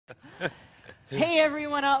Hey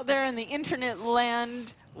everyone out there in the internet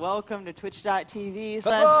land. Welcome to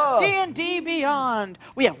twitch.tv/D&D Beyond.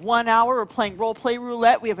 We have 1 hour. We're playing Roleplay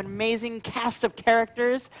Roulette. We have an amazing cast of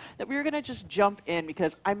characters that we're going to just jump in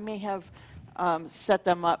because I may have set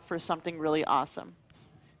them up for something really awesome.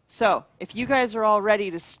 So, if you guys are all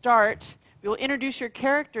ready to start, we will introduce your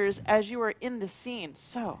characters as you are in the scene.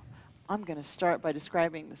 So, I'm going to start by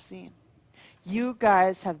describing the scene. You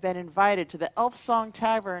guys have been invited to the Elf Song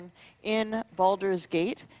Tavern in Baldur's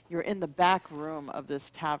Gate. You're in the back room of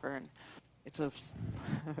this tavern. It's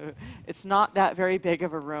not that very big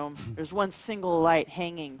of a room. There's one single light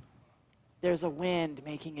hanging. There's a wind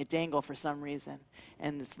making it dangle for some reason.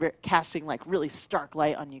 And it's casting like really stark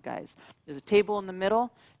light on you guys. There's a table in the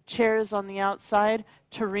middle, chairs on the outside.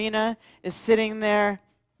 Tarina is sitting there,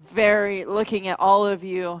 looking at all of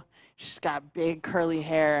you. She's got big curly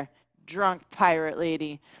hair. Drunk pirate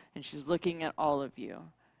lady, and she's looking at all of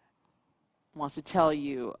you. Wants to tell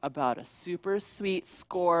you about a super sweet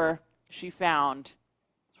score she found.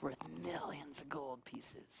 It's worth millions of gold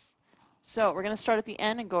pieces. So we're going to start at the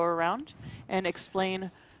end and go around and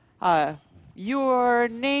explain your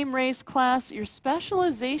name, race, class, your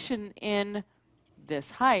specialization in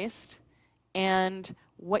this heist, and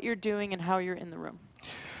what you're doing and how you're in the room.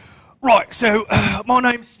 Right, so my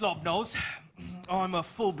name's Slobnose. I'm a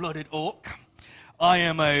full-blooded orc. I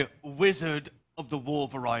am a wizard of the war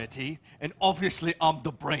variety, and obviously I'm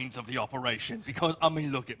the brains of the operation, because, I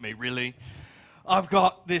mean, look at me, really. I've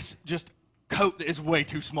got this just coat that is way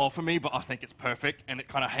too small for me, but I think it's perfect, and it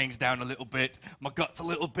kind of hangs down a little bit. My gut's a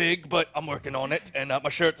little big, but I'm working on it, and my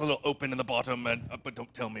shirt's a little open in the bottom, but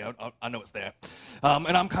don't tell me, I know it's there.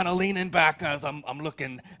 And I'm kind of leaning back as I'm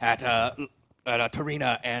looking at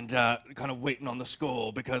Tarina and kind of waiting on the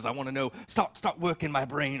score because I want to know, start working my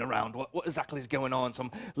brain around what exactly is going on. So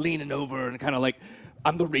I'm leaning over and kind of like,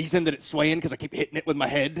 I'm the reason that it's swaying because I keep hitting it with my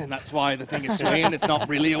head, and that's why the thing is swaying. It's not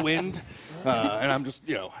really a wind. And I'm just,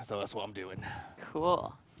 so that's what I'm doing.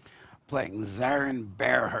 Cool. Playing Zarin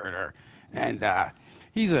Bearherder, and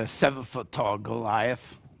he's a 7-foot-tall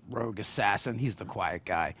Goliath. Rogue assassin. He's the quiet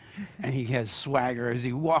guy. And he has swagger as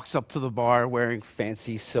he walks up to the bar wearing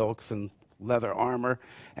fancy silks and leather armor,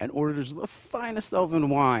 and orders the finest elven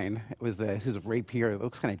wine with his rapier. It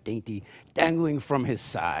looks kind of dainty, dangling from his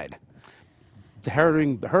side. The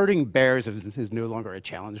herding bears is no longer a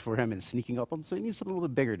challenge for him in sneaking up them, so he needs something a little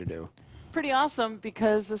bit bigger to do. Pretty awesome,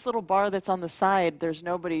 because this little bar that's on the side, there's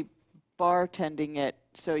nobody bartending it,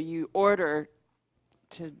 so you order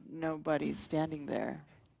to nobody standing there.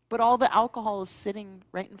 But all the alcohol is sitting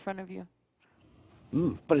right in front of you.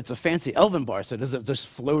 But it's a fancy elven bar, so does it just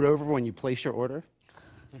float over when you place your order?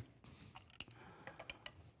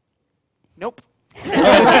 Nope.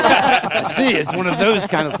 I see, it's one of those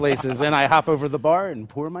kind of places, and I hop over the bar and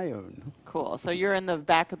pour my own. Cool. So you're in the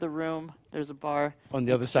back of the room. There's a bar. On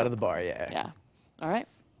the other side of the bar, yeah. Yeah. All right.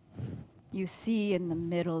 You see in the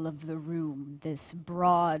middle of the room this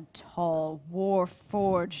broad, tall,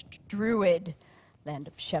 war-forged druid, Land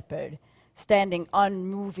of Shepherd, standing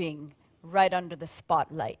unmoving right under the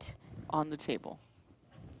spotlight. On the table.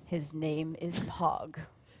 His name is Pog.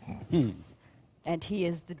 And he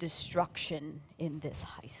is the destruction in this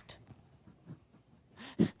heist.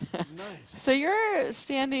 Nice. So you're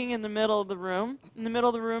standing in the middle of the room. In the middle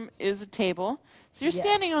of the room is a table. So you're Yes.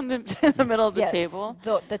 standing on in the middle of the Yes, table.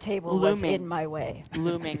 The table was Looming. in my way.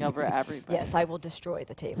 Looming over everybody. Yes, I will destroy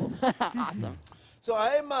the table. Awesome. So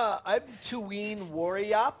I'm Tuween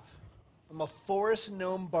Warriop. I'm a forest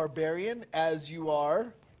gnome barbarian, as you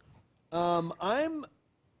are.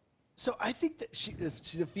 So I think that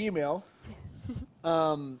she's a female.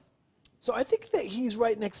 So I think that he's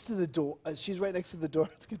right next to the door. She's right next to the door.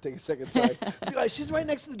 It's going to take a second, sorry. She's right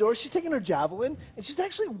next to the door. She's taking her javelin, and she's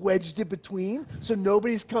actually wedged it between, so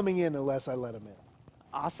nobody's coming in unless I let him in.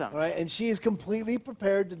 Awesome. All right, and she is completely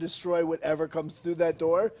prepared to destroy whatever comes through that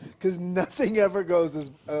door, because nothing ever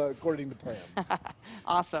goes according to plan.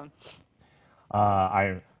 Awesome.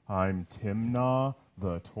 I'm Timna,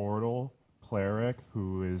 the Tortle cleric,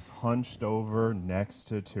 who is hunched over next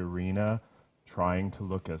to Tarina, trying to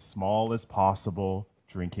look as small as possible,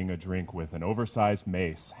 drinking a drink with an oversized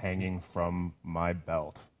mace hanging from my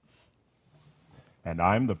belt. And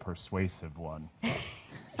I'm the persuasive one.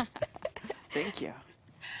 Thank you.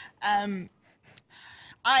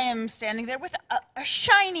 I am standing there with a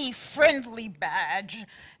shiny, friendly badge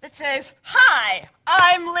that says, "Hi,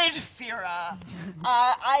 I'm Lidfira."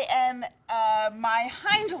 My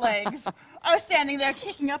hind legs are standing there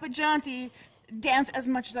kicking up a jaunty dance as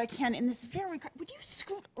much as I can in this very. Would you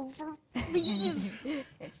scoot over, please?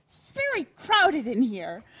 It's very crowded in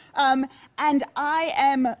here. And I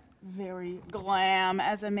am very glam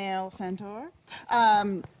as a male centaur.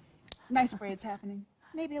 Nice braids happening.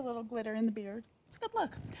 Maybe a little glitter in the beard. It's a good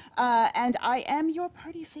look. And I am your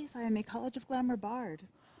party face. I am a College of Glamour bard.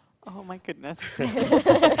 Oh my goodness.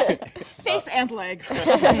 Face and legs.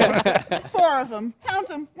 4 of them. Count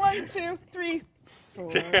them. 1, 2, 3,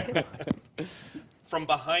 4. From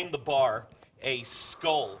behind the bar, a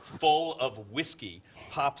skull full of whiskey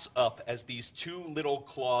pops up as these 2 little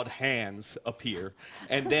clawed hands appear.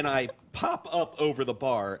 And then I pop up over the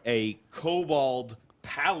bar a kobold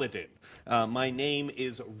paladin. My name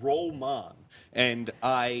is Rollman. And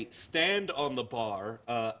I stand on the bar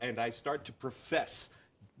and I start to profess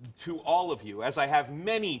to all of you, as I have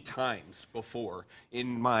many times before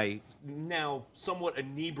in my now somewhat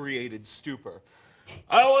inebriated stupor.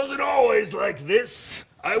 I wasn't always like this.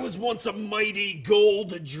 I was once a mighty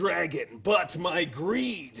gold dragon, but my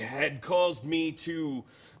greed had caused me to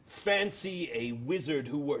fancy a wizard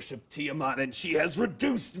who worshipped Tiamat, and she has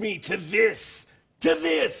reduced me to this.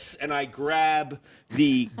 And I grab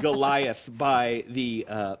the Goliath by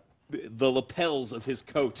the lapels of his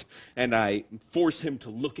coat, and I force him to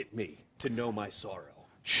look at me to know my sorrow.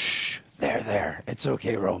 Shh, there. It's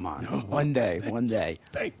okay, Roman. One day.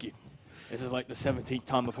 Thank you. This is like the 17th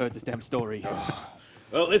time I've heard this damn story.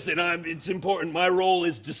 Well, listen, it's important. My role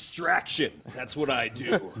is distraction. That's what I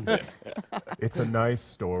do. It's a nice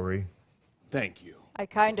story. Thank you. I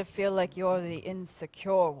kind of feel like you're the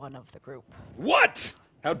insecure one of the group. What?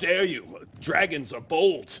 How dare you? Dragons are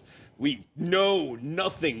bold. We know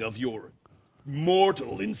nothing of your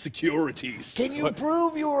mortal insecurities. Can you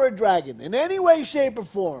prove you were a dragon in any way, shape, or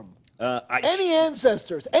form? Any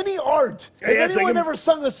ancestors? Any art? Has Yes, anyone ever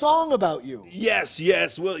sung a song about you?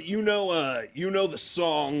 Yes. Well, you know the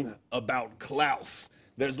song about Klauth.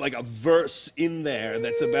 There's like a verse in there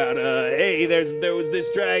that's about, hey, there was this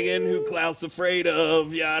dragon who Klauth's afraid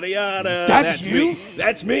of, yada yada. That's you? Me.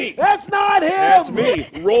 That's me. That's not him! That's me.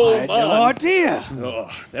 Roll I had no idea.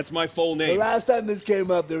 Oh, that's my full The name. last time this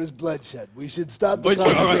came up, there was bloodshed. We should stop the All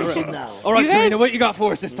right, conversation now. All right, You guys- Tarina, what you got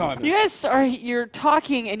for us this time? You guys you're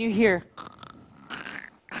talking and you hear,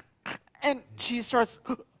 and she starts,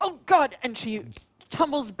 oh God, and she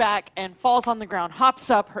tumbles back and falls on the ground,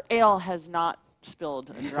 hops up, her ale has not spilled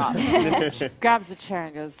a drop. She grabs a chair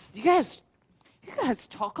and goes, you guys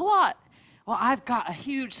talk a lot. Well, I've got a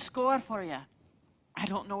huge score for you. I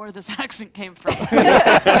don't know where this accent came from.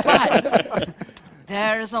 But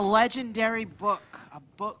there's a legendary book,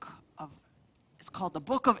 it's called the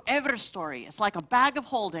Book of Everstory. It's like a bag of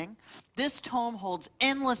holding. This tome holds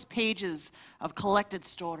endless pages of collected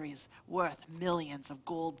stories worth millions of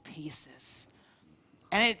gold pieces.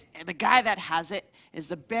 And the guy that has it is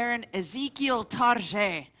the Baron Ezekiel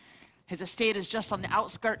Target. His estate is just on the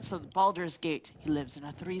outskirts of Baldur's Gate. He lives in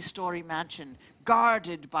a 3-story mansion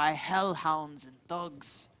guarded by hellhounds and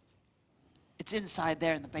thugs. It's inside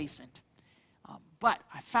there in the basement. But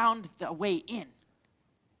I found the way in.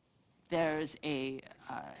 There is a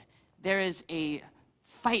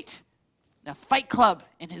fight club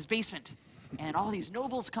in his basement, and all these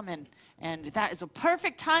nobles come in, and that is a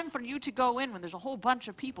perfect time for you to go in when there's a whole bunch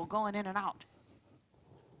of people going in and out.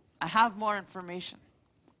 I have more information.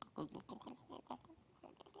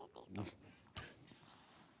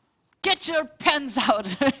 Get your pens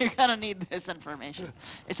out. You're gonna need this information.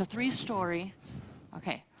 It's a 3-story.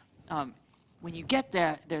 Okay. When you get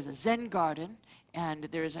there, there's a Zen garden, and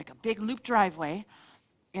there's like a big loop driveway,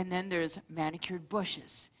 and then there's manicured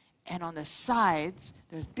bushes. And on the sides,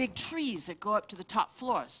 there's big trees that go up to the top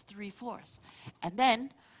floors, 3 floors. And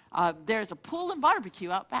then there's a pool and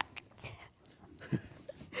barbecue out back.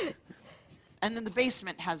 And then the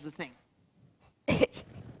basement has the thing.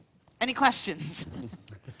 Any questions?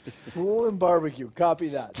 Pool and barbecue. Copy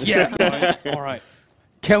that. Yeah. All right.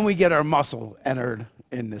 Can we get our muscle entered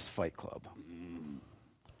in this fight club?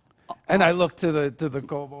 And I look to the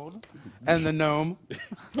kobold and the gnome.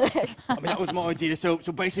 I mean, that was my idea. So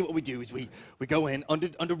basically what we do is we go in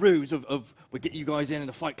under ruse of we get you guys in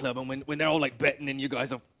the fight club, and when they're all like betting and you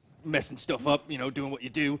guys are messing stuff up, doing what you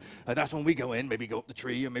do, that's when we go in, maybe go up the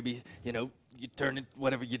tree, or maybe, you turn it,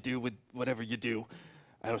 whatever you do with whatever you do.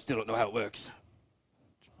 I still don't know how it works.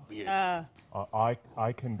 Weird.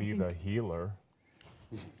 I can be the healer.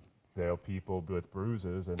 They'll people with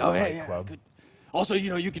bruises in the Oh, fight yeah, club. good. Also,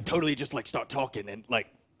 you could totally just like start talking, and like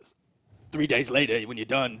 3 days later, when you're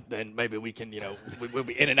done, then maybe we can, we'll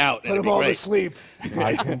be in and out. Put them all to sleep.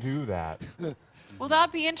 I can do that. Well,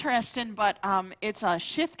 that'd be interesting, but it's a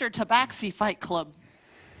shifter tabaxi fight club.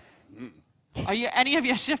 Are you any of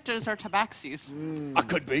you shifters or tabaxis? I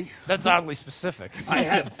could be. That's oddly specific. I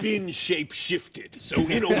have been shape-shifted, so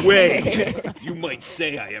in a way, you might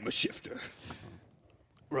say I am a shifter.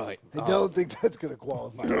 Right. I don't think that's going to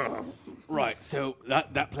qualify. Right. So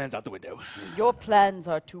that plan's out the window. Your plans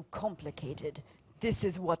are too complicated. This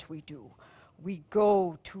is what we do. We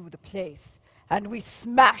go to the place, and we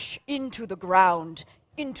smash into the ground,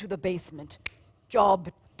 into the basement.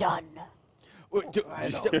 Job done. But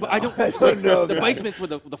I don't know, The guys. basement's where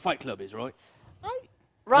the fight club is, right?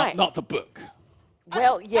 Right. Not the book.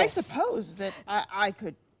 Well, yes. I suppose that I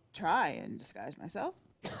could try and disguise myself.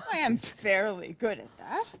 I am fairly good at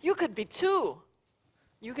that. You could be two.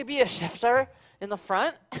 You could be a shifter in the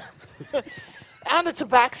front and a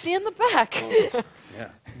tabaxi in the back.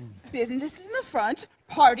 Yeah. Business is in the front,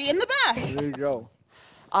 party in the back. There you go.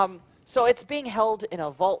 So it's being held in a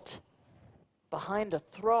vault behind a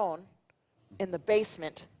throne in the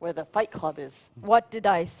basement where the fight club is. What did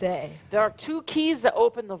I say? There are 2 keys that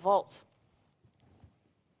open the vault.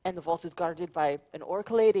 And the vault is guarded by an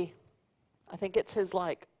orc lady. I think it's his,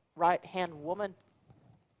 like, right-hand woman.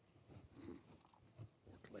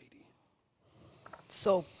 Lady.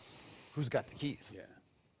 So, Who's got the keys?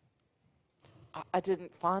 Yeah. I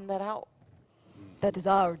didn't find that out. that is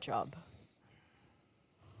our job.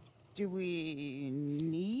 Do we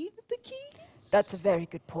need the keys? That's a very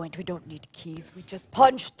good point. We don't need keys. We just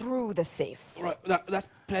punch through the safe. Right. That's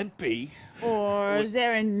plan B. Or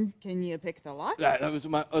Zarin, can you pick the lock? That was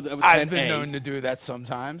my. That was plan I've been A. known to do that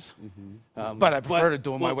sometimes, but I prefer to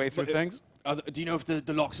duel my way through things. Do you know if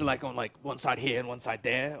the locks are like on like one side here and one side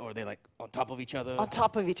there, or are they like on top of each other? On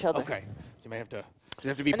top of each other. Okay. So you may have to. You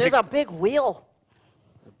have to be. And there's a picked- big wheel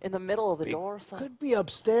in the middle of the Big- door. So Could be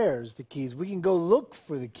upstairs, the keys. We can go look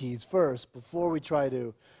for the keys first before we try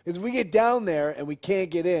to. Because if we get down there and we can't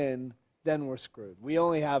get in, then we're screwed. We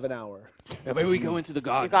only have an hour. Yeah, maybe we go into the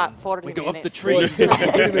garden. got 40 We go up the minutes.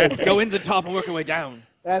 tree. Go into the top and work our way down.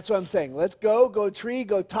 That's what I'm saying. Let's go tree,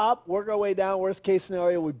 go top, work our way down. Worst case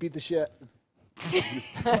scenario, we beat the shit.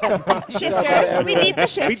 Shifters, we need the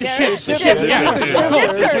shifters. Beat the ship. Shifters. Yeah.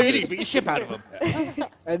 Shifters. Beat the ship out of them.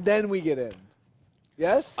 And then we get in.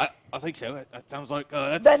 Yes? I think so. That sounds like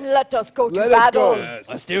that's. Then let us go to Let us battle. go.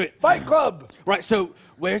 Let's do it. Fight Club! Right. So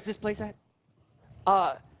where's this place at?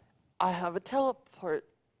 I have a teleport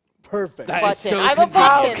Perfect. That is button. so I have a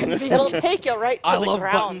convenient. button. It'll take you right to I the love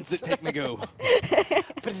grounds. buttons that take me go.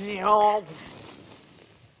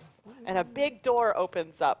 And a big door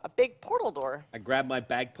opens up, a big portal door. I grab my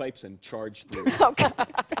bagpipes and charge through.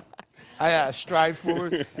 I stride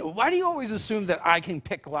forward. Why do you always assume that I can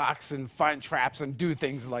pick locks and find traps and do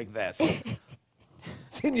things like this?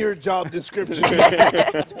 It's in your job description.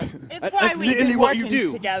 It's why That's we've literally been what you working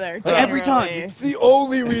do. together. Every time. generally. It's the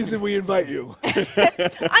only reason we invite you.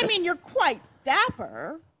 I mean, you're quite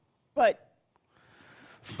dapper, but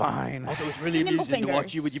Fine. Also, it's really Nimble amusing to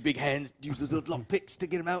watch you fingers. with your big hands use those little long picks to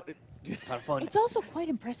get them out. It's kind of fun. it's also quite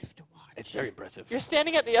impressive to watch. It's very impressive. You're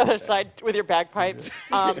standing at the other side with your bagpipes.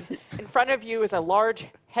 In front of you is a large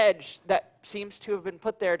hedge that seems to have been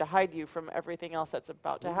put there to hide you from everything else that's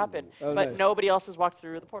about to happen. Oh, but nice. nobody else has walked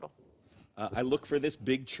through the portal. I look for this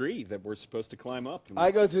big tree that we're supposed to climb up. I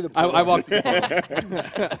go through the I walked.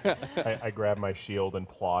 I grab my shield and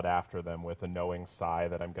plod after them with a knowing sigh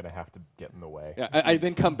that I'm going to have to get in the way. Yeah, I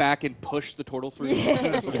then come back and push the turtle through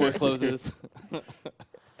before it closes.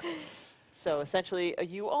 So essentially,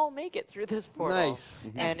 you all make it through this portal. Nice.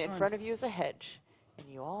 And in Excellent. front of you is a hedge. And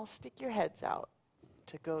you all stick your heads out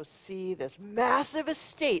to go see this massive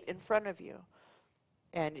estate in front of you.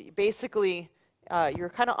 And basically, you're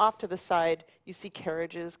kind of off to the side. You see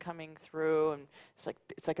carriages coming through, and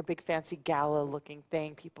it's like a big fancy gala-looking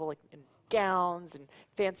thing. People like in gowns and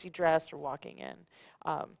fancy dress are walking in.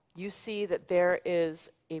 You see that there is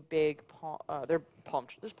a big there's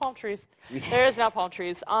palm trees. There's now palm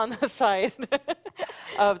trees on the side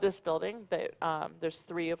of this building. There's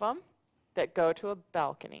 3 of them that go to a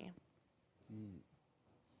balcony.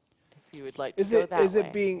 If you would like to go that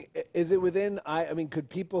way. Is it within, I mean, could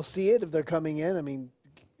people see it if they're coming in? I mean,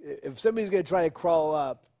 if somebody's going to try to crawl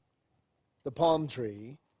up the palm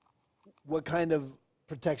tree, what kind of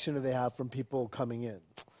protection do they have from people coming in?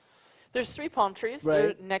 There's 3 palm trees. Right.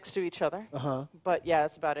 They're next to each other. Uh-huh. But yeah,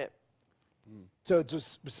 that's about it. So it's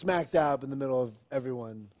just smack dab in the middle of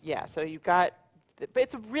everyone. Yeah, so you've got, but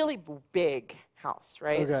it's a really big house,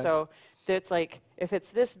 right? Okay. So it's like, if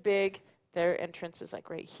it's this big, their entrance is like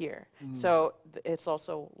right here. So it's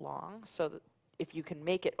also long, so that if you can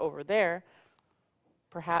make it over there,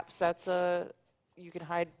 perhaps you can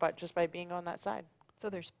hide just by being on that side. So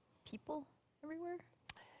there's people everywhere?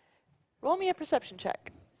 Roll me a perception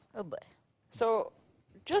check. Oh boy. So,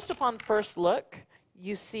 just upon first look,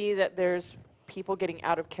 you see that there's people getting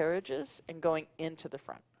out of carriages and going into the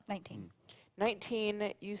front. 19.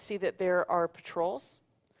 19, you see that there are patrols,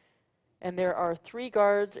 and there are 3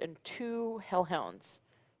 guards and 2 hellhounds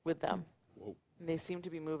with them. And they seem to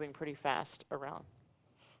be moving pretty fast around.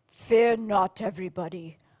 Fear not,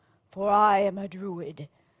 everybody, for I am a druid.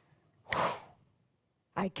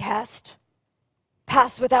 I cast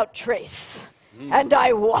Pass Without Trace, and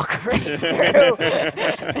I walk right through.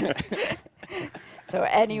 So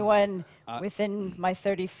anyone within my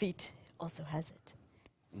 30 feet also has it.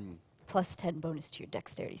 Plus 10 bonus to your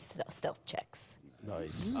dexterity stealth checks.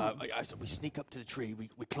 Nice. So we sneak up to the tree,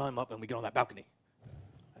 we climb up, and we get on that balcony.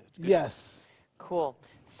 Yes. Cool.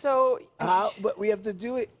 So, But we have to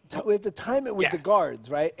do it. We have to time it with Yeah. the guards,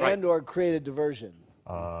 right? Right. And or create a diversion.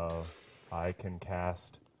 I can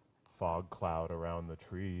cast fog cloud around the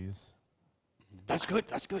trees. That's good.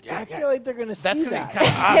 Yeah, I feel like they're gonna That's see gonna that. be kind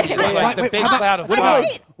of obvious, like the big cloud of What fog.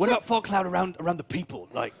 about, what about fog cloud around the people?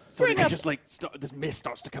 Like, so they can just like this mist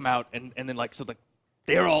starts to come out, and then like so like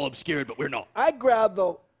they're all obscured, but we're not. I grab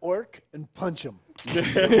the orc and punch him,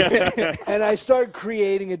 and I start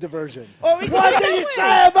creating a diversion. Or we What can did you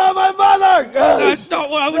say about my mother? That's not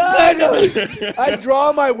what I was planning. I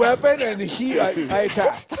draw my weapon and I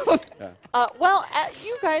attack. well,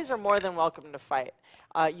 you guys are more than welcome to fight.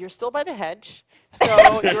 You're still by the hedge,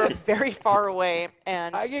 so you're very far away,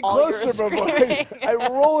 and I get all closer, you're but screaming- I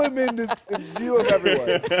roll him in view of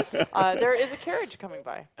everyone. there is a carriage coming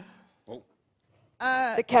by.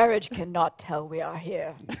 The carriage cannot tell we are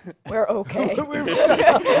here. We're okay.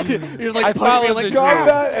 You're like I followed like the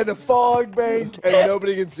Combat and a fog bank, and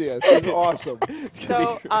nobody can see us. It's awesome.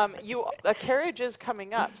 So a carriage is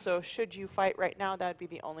coming up. So should you fight right now, that'd be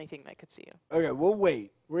the only thing that could see you. Okay, we'll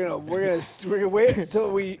wait. We're gonna wait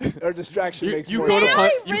until our distraction makes you more go to sense.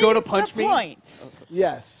 punch- I you go to raise punch a me? Point.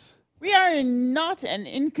 Yes. We are not an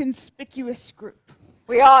inconspicuous group.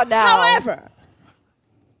 We are now. However,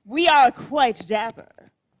 we are quite dapper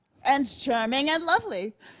and charming and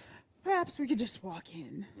lovely. Perhaps we could just walk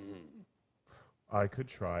in. I could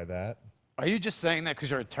try that. Are you just saying that because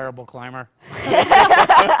you're a terrible climber?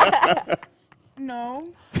 No.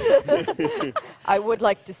 I would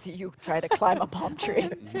like to see you try to climb a palm tree.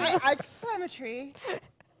 I could climb a tree.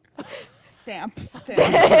 Stamp.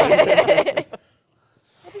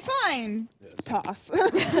 I'll be fine. Toss.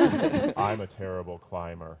 I'm a terrible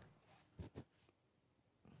climber.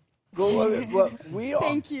 Well, we are.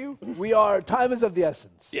 Thank you. We are. Time is of the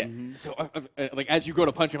essence. Yeah. So like as you go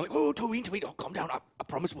to punch him, I'm like, oh, Toween, oh, calm down. I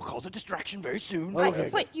promise we'll cause a distraction very soon.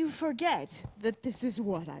 But you forget that this is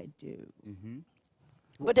what I do.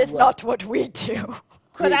 But it's not what we do.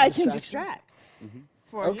 But I can distractions? distract.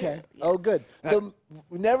 For Okay. you. Oh, good. So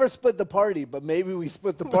we never split the party, but maybe we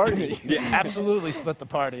split the party. Yeah, absolutely split the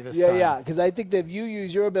party this Yeah, time. yeah. Because I think that if you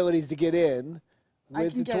use your abilities to get in I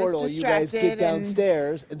with can the get us Tortle, you guys get distracted and-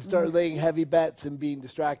 downstairs and start laying heavy bets and being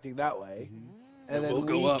distracting that way, and then we'll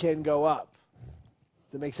go we up. can go up.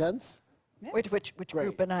 Does that make sense? Which Great.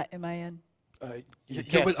 group am I in?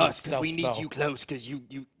 You're with Yes, us because we stealth need spell. you close because you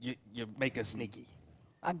make us sneaky.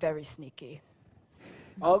 I'm very sneaky.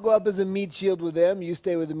 I'll go up as a meat shield with them. You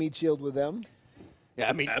stay with the meat shield with them. Yeah,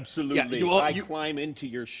 I mean, Absolutely. Yeah, you all, I you, climb into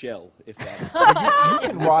your shell if that's You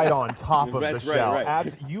can ride on top of the That's right, shell.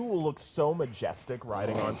 right. You will look so majestic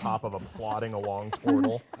riding on top of a plodding along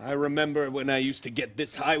turtle. I remember when I used to get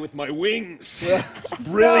this high with my wings. It's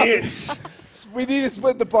brilliant. We need to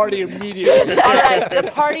split the party immediately. All right,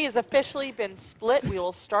 the party has officially been split. We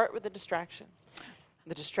will start with the distraction.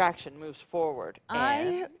 The distraction moves forward. I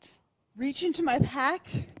and reach into my pack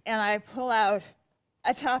and I pull out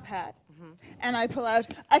a top hat. And I pull out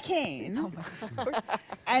a cane.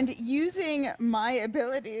 And using my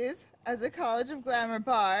abilities as a College of Glamour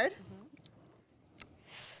bard,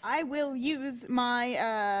 I will use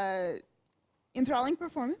my enthralling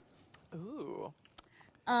performance ooh,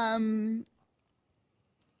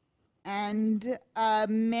 and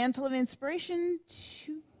mantle of inspiration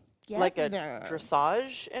together. like a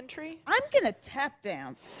dressage entry. I'm gonna tap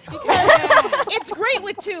dance because it's great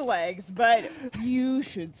with 2 legs, but you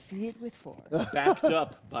should see it with 4. Backed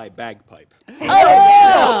up by bagpipe.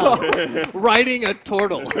 riding a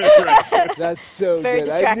turtle. That's so very good.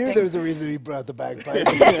 I knew distracting. there was a reason he brought the bagpipe.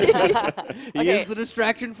 He is the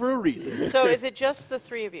distraction for a reason. So is it just the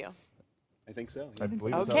 3 of you? I think so. I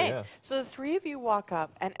believe so, Okay. yes. So the 3 of you walk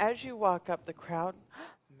up, and as you walk up, the crowd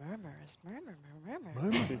murmurs, murmur,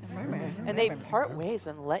 and they part ways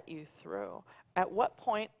and let you through. At what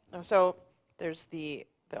point? So there's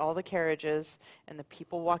all the carriages and the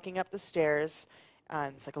people walking up the stairs.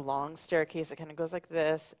 And it's like a long staircase that kind of goes like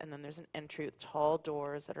this, and then there's an entry with tall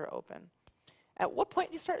doors that are open. At what point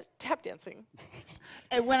do you start tap dancing?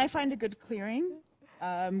 And when I find a good clearing,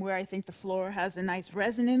 where I think the floor has a nice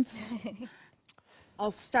resonance,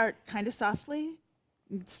 I'll start kind of softly,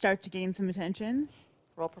 and start to gain some attention.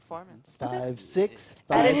 Roll performance. 5, 6,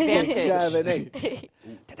 At 5, 6, advantage. 7, 8.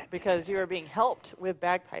 Because you are being helped with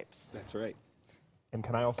bagpipes. That's right. And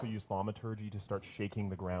can I also use thaumaturgy to start shaking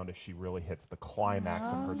the ground as she really hits the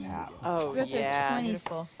climax of her tap? Oh, So that's a yeah. 20.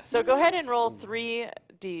 So go ahead and roll 3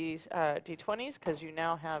 d20s, because you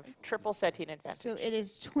now have triple Satine advantage. So it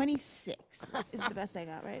is 26 is the best I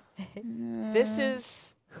got, right? This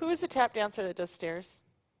is, who is the tap dancer that does stairs?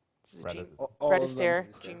 This is Fred Jean, is- All Fred of Astaire,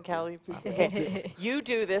 them. Jean Kelly. Okay. You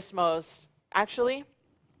do this most, actually,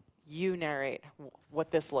 you narrate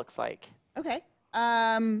what this looks like Okay.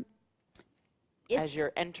 as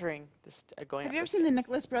you're entering this, going Have up you ever the seen the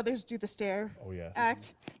Nicholas brothers do the stair Oh, yes.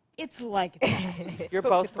 act? It's like that. You're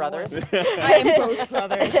both brothers. I am both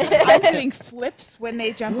brothers. I'm doing flips when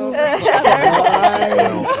they jump over each other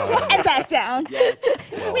and back down.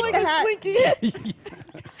 With the hat. So good.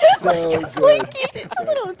 It's a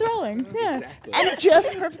little enthralling, yeah. And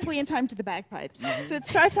just perfectly in time to the bagpipes. So it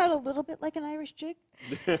starts out a little bit like an Irish jig,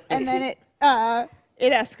 and then it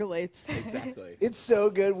escalates. Exactly. It's so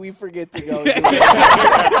good we forget to go.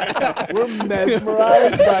 We're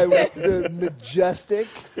mesmerized by the majestic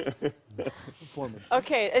performance.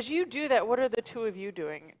 Okay, as you do that, what are the two of you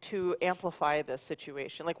doing to amplify this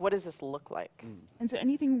situation? Like, what does this look like? And so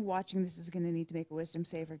anything watching this is going to need to make a wisdom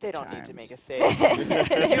save or They get don't need to charmed. make a save.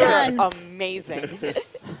 Done. You're amazing.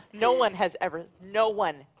 No one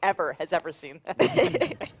ever has ever seen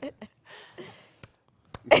that.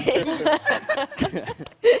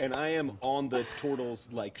 And I am on the turtle's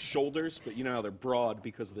like shoulders, but you know how they're broad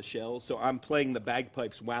because of the shell. So I'm playing the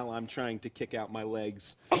bagpipes while I'm trying to kick out my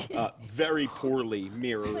legs, very poorly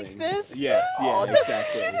mirroring. Like this? Yes, yeah,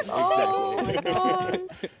 exactly, Oh my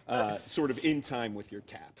exactly. God. Sort of in time with your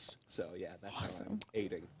taps. So yeah, that's how I'm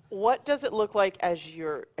aiding. What does it look like as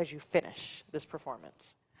you finish this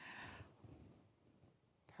performance?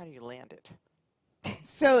 How do you land it?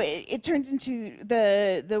 So it turns into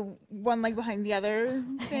the one leg behind the other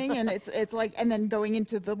thing, and it's like, and then going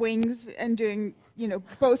into the wings and doing, you know,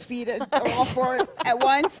 both feet or all four at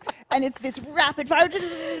once, and it's this rapid fire,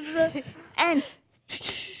 and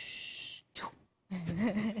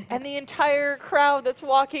And the entire crowd that's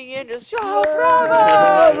walking in just shout,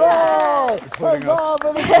 bravo!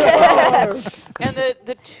 And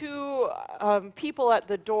the two people at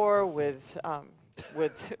the door with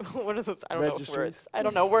what are those? I don't know Registry. words. I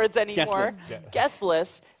don't know words anymore. Guest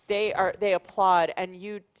list. They applaud, and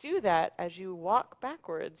you do that as you walk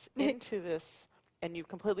backwards into this, and you've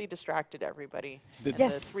completely distracted everybody. And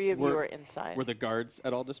Yes. the three of you are inside. Were the guards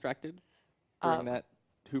at all distracted during that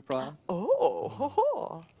hoopla? Oh, ho,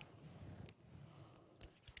 ho.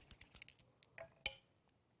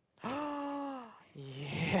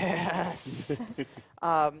 Yes.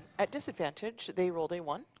 At disadvantage, they rolled a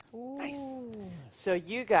 1. Nice. So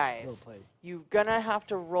you guys, you're gonna have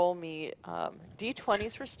to roll me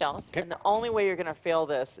d20s for stealth, and the only way you're gonna fail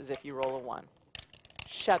this is if you roll a 1.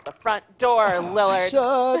 Shut the front door, Lillard.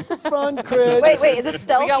 Shut the front crit. Wait, is it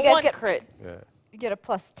stealth? We got You guys one get crit. you get a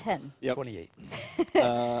plus 10. Yep. 28.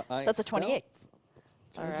 So that's a 28.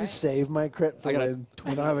 All I right. just save my crit for I got a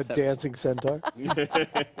when I have a 27. dancing centaur.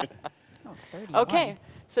 Oh, 31. Okay,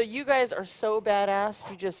 so you guys are so badass.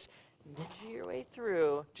 You just ninja your way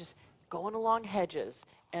through, just going along hedges,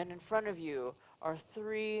 and in front of you are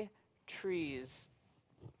 3 trees.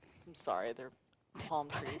 I'm sorry, they're palm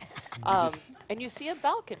trees. And you see a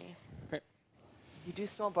balcony. Okay. You do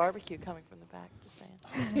smell barbecue coming from the back. Just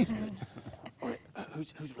saying.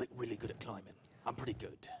 Who's like really good at climbing? I'm pretty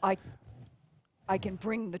good. I can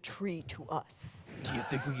bring the tree to us. Do you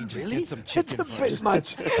think we can just Really? get some It's chicken a bit first?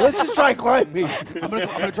 much. Let's just try climbing. I'm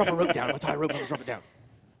gonna drop a rope down. I'm gonna tie a rope and I'll drop it down.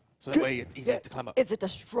 So that way it's easier to climb up. Is it a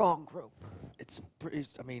strong rope? It's pretty.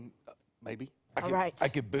 I mean, maybe. All right. I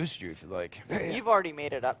could boost you if you like. You've already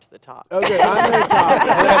made it up to the top. Okay, I'm at the top.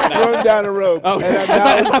 And I've thrown down a rope. Oh, And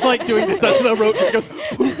as I'm like doing this, the rope just goes.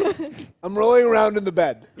 I'm rolling around in the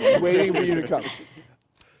bed, waiting for you to come.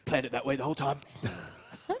 Planned it that way the whole time.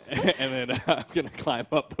 And then I'm gonna climb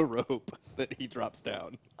up the rope that he drops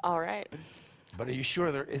down. All right. But are you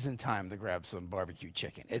sure there isn't time to grab some barbecue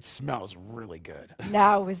chicken? It smells really good.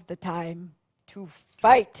 Now is the time to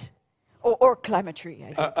fight. Or climb a tree.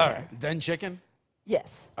 I think. All right. Then chicken?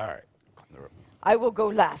 Yes. All right. Climb the rope. I will go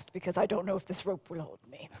last because I don't know if this rope will hold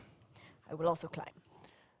me. I will also climb.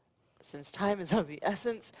 since time is of the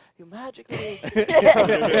essence, you magically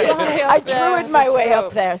I druid my way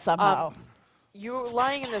up there somehow. You're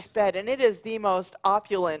lying in this bed, and it is the most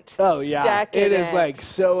opulent. Oh yeah, decadent. it is like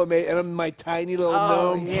so amazing. And I'm in my tiny little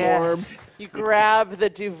gnome form. You grab the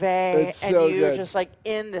duvet, It's and so you're good. just like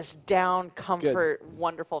in this down comfort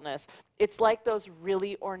wonderfulness. It's like those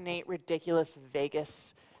really ornate, ridiculous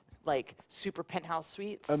Vegas, like super penthouse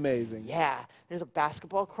suites. Amazing. Yeah, there's a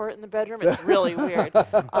basketball court in the bedroom. It's really weird.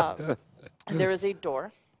 And there is a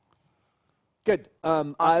door. Good.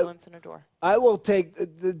 Opulence and a door. I will take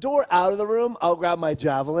the door out of the room. I'll grab my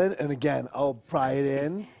javelin, and again, I'll pry it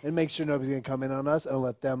in and make sure nobody's gonna come in on us, and I'll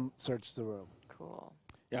let them search the room. Cool.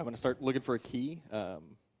 Yeah, I'm gonna start looking for a key.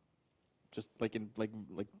 Just like in like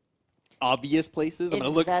obvious places. I'm gonna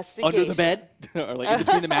look under the bed or like in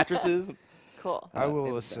between the mattresses. Cool. I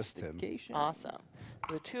will assist him. Awesome.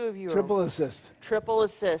 The two of you Triple are assist. triple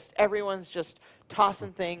assist. Everyone's just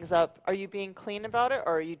tossing things up. Are you being clean about it,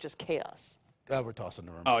 or are you just chaos? We're tossing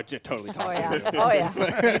the room. Oh, totally Oh tossed. yeah. Oh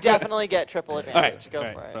yeah. You definitely get triple advantage. Go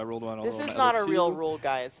for it. So I rolled one. This is not a real rule,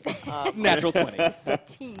 guys. Natural 20.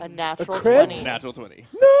 A natural crit? 20. Natural 20.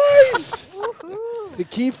 Nice. The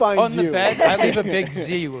key finds On the you. bed, I leave a big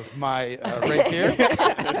Z with my rapier.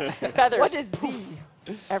 Feathers What is Z?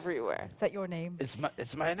 everywhere. Is that your name?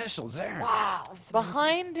 It's my initials, Zarin. Wow.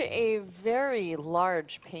 Behind a very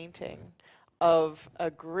large painting of a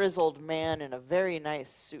grizzled man in a very nice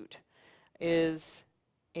suit is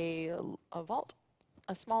a vault,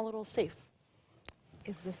 a small little safe.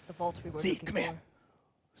 Is this the vault we were Z, looking come for?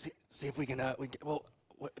 here. See if we can. Well,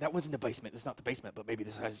 that wasn't the basement. It's not the basement, but maybe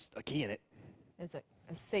this has a key in it. There's a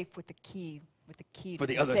safe with the key. For to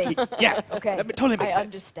the other safe. key. Yeah. Okay. That totally makes I sense.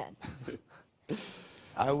 understand.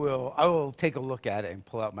 I will take a look at it and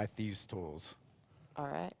pull out my thieves' tools. All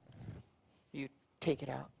right. You take it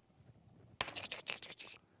out.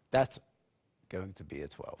 That's going to be a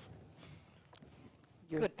 12.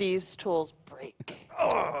 Your thieves' tools break.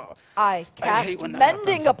 I cast hate when that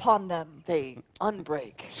mending happens. upon them. They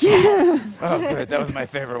unbreak. Oh, good. That was my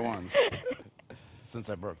favorite ones. Since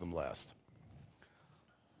I broke them last.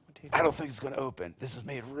 I don't think it's going to open. This is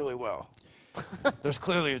made really well. There's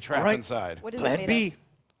clearly a trap right. inside. What is it Plan made B. of?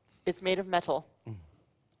 It's made of metal.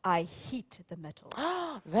 I heat the metal.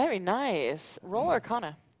 Very nice. Roll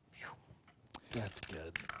Arcana. That's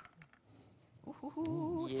good.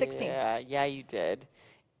 Ooh, 16. Yeah, you did.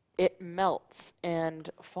 It melts and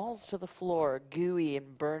falls to the floor, gooey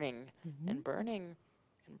and burning, and burning,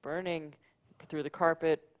 and burning through the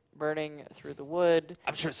carpet, burning through the wood.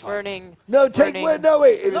 I'm sure it's fine. burning. No, take burning wait. No,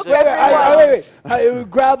 wait. through Wait, the wait, ground. I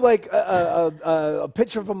would grab like a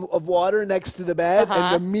pitcher of water next to the bed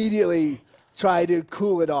and immediately try to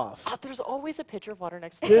cool it off. There's always a pitcher of water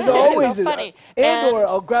next to There's the bed. always so funny. or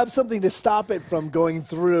I'll grab something to stop it from going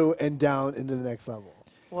through and down into the next level.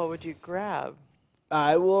 What would you grab?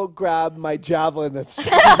 I will grab my javelin that's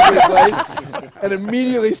replaced and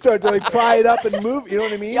immediately start to like pry it up and move. You know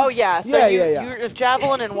what I mean? Oh yeah. So yeah. you're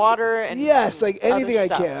javelin and water and Yes, like other anything I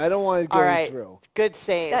stuff. can. I don't want it All going right. through. Good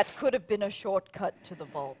save. That could have been a shortcut to the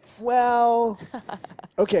vault. Well,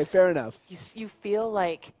 okay, fair enough. You feel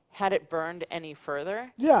like had it burned any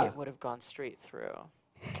further, Yeah. it would have gone straight through.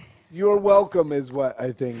 You're welcome is what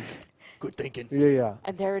I think. Good thinking. Yeah.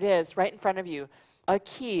 And there it is, right in front of you. A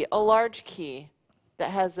key, a large key that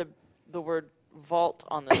has the word vault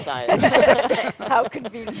on the side. How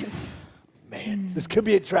convenient. Man, This could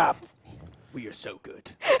be a trap. we are so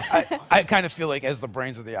good. I kind of feel like, as the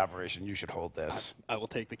brains of the operation, you should hold this. I will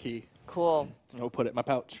take the key. Cool. I'll put it in my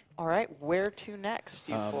pouch. All right, where to next,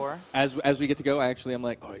 you four? As we get to go, I'm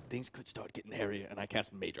like, all right, things could start getting hairier, and I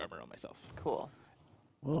cast mage armor on myself. Cool.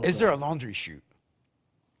 Is there a laundry chute?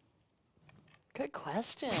 Good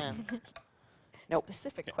question. Nope.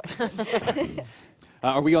 Specific question.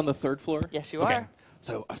 Are we on the third floor? Yes, you Okay. are.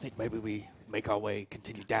 So I think maybe we make our way,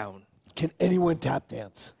 continue down. Can anyone tap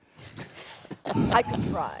dance? I could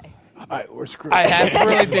try. All right, we're screwed. I have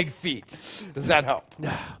really big feet. Does that help? All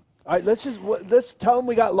right, let's tell them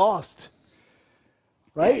we got lost.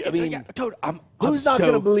 Right? I mean, Toad, who's not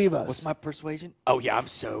going to believe us? What's my persuasion? Oh yeah, I'm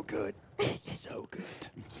so good. So good.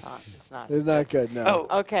 It's not. It's not good, no.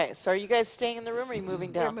 Okay, so are you guys staying in the room or are you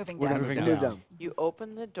moving down? We're moving We're down. moving Move down. down. You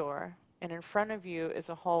open the door, and in front of you is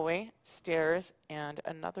a hallway, stairs, and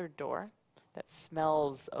another door that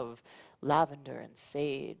smells of lavender and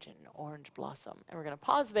sage and orange blossom. And we're going to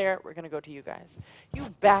pause there. We're going to go to you guys. You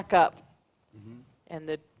back up, and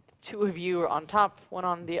the two of you are on top, one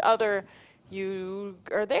on the other. You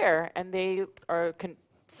are there, and they are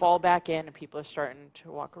fall back in, and people are starting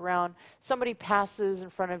to walk around. Somebody passes in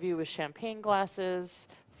front of you with champagne glasses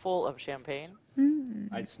full of champagne.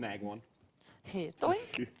 I'd snag one.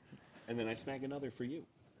 Doink. And then I snag another for you.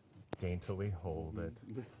 Daintily hold it.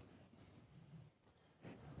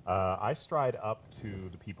 I stride up to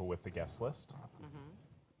the people with the guest list.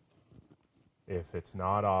 If it's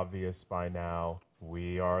not obvious by now,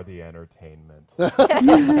 we are the entertainment.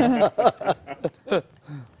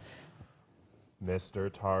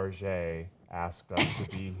 Mr. Target asked us to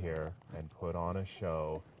be here and put on a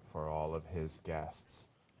show for all of his guests.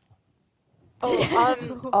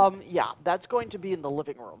 Yeah, that's going to be in the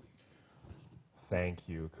living room. Thank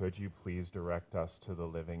you. Could you please direct us to the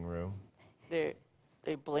living room? They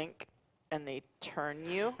blink and they turn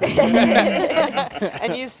you,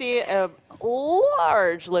 and you see a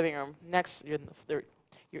large living room next. You're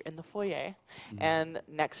in the foyer, and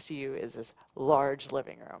next to you is this large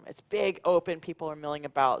living room. It's big, open. People are milling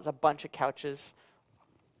about. There's a bunch of couches,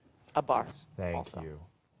 a bar. Thank you.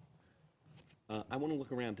 I want to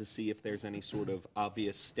look around to see if there's any sort of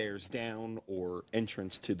obvious stairs down or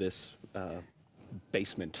entrance to this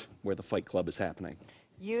basement where the fight club is happening.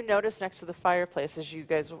 You notice next to the fireplace as you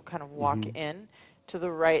guys will kind of walk in, to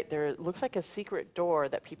the right, there looks like a secret door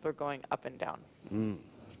that people are going up and down.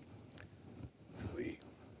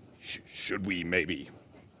 Should we maybe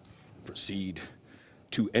proceed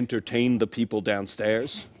to entertain the people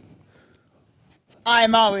downstairs?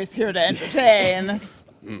 I'm always here to entertain.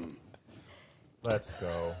 Let's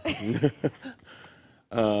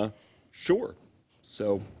go. Sure.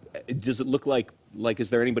 So, does it look like is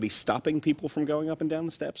there anybody stopping people from going up and down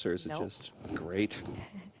the steps, or is it just great?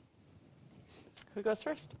 Who goes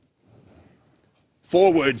first?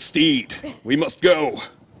 Forward, steed. We must go.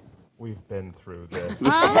 We've been through this.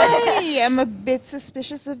 I am a bit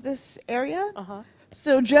suspicious of this area.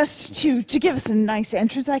 So just to give us a nice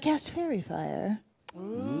entrance, I cast Fairy Fire.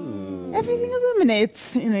 Ooh. Everything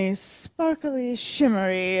illuminates in a sparkly,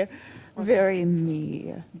 shimmery, very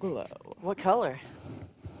me glow. What color?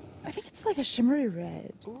 I think it's like a shimmery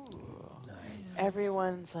red. Ooh. Nice.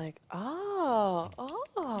 Everyone's like, oh.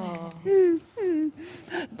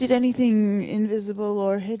 Did anything invisible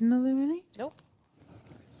or hidden illuminate? Nope.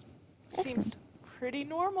 Excellent. Seems pretty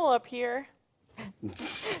normal up here.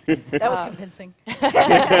 That was convincing.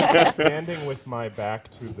 Standing with my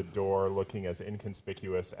back to the door, looking as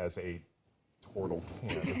inconspicuous as a turtle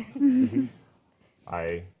can,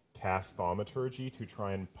 I cast Thaumaturgy to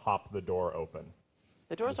try and pop the door open.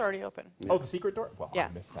 The door's already open. Oh, the secret door? Well, yeah. I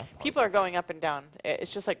missed that part. People are going up and down.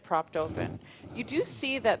 It's just like propped open. You do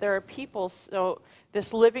see that there are people. So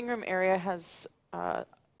this living room area has a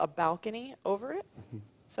balcony over it.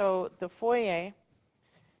 So the foyer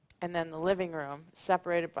and then the living room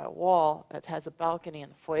separated by a wall that has a balcony,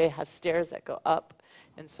 and the foyer has stairs that go up.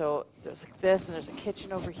 And so there's like this, and there's a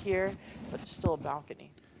kitchen over here, but there's still a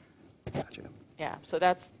balcony. Gotcha. Yeah, so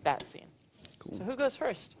that's that scene. Cool. So who goes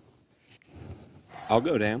first? I'll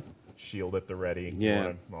go down. Shield at the ready.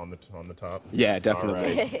 Yeah. On the top. Yeah,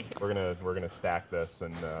 definitely. Right. we're gonna stack this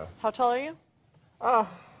and. How tall are you?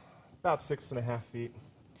 About 6.5 feet.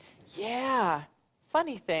 Yeah.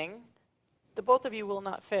 Funny thing, the both of you will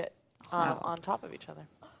not fit on top of each other.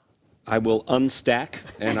 I will unstack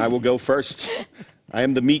and I will go first. I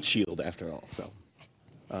am the meat shield after all, so.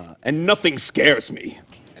 And nothing scares me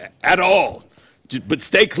at all. But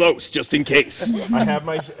stay close, just in case. I have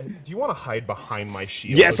my. Do you want to hide behind my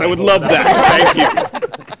shield? Yes, I would love that. Thank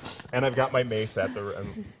you. And I've got my mace at the.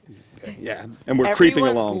 Yeah, and we're creeping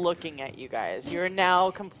along. Everyone's looking at you guys. You're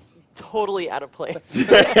now totally out of place.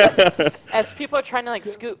 As people are trying to like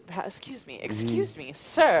scoot past. Excuse me,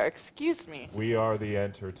 sir. Excuse me. We are the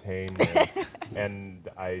entertainment, and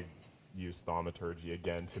I use Thaumaturgy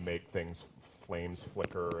again to make things. Flames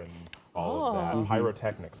flicker and all of that.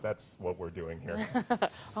 Pyrotechnics, that's what we're doing here.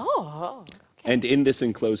 Okay. And in this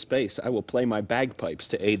enclosed space, I will play my bagpipes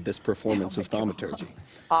to aid this performance of Thaumaturgy.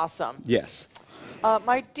 Awesome. Yes.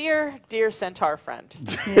 My dear centaur friend.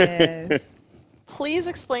 Yes. Please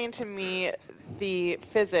explain to me the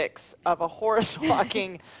physics of a horse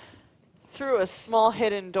walking through a small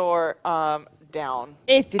hidden door down.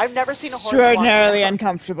 It's I've never seen a horse extraordinarily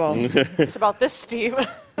uncomfortable. It's about this steep.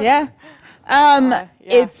 Yeah. Yeah.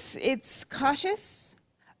 It's cautious.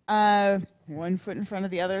 1 foot in front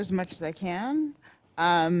of the other as much as I can.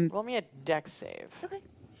 Roll me a dex save. Okay.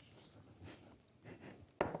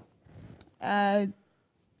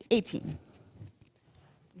 18.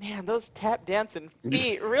 Man, those tap dancing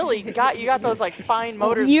feet really got you. Got those like fine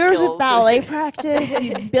motor Years skills. of ballet practice.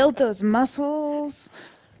 You build those muscles.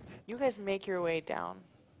 You guys make your way down,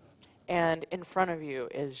 And in front of you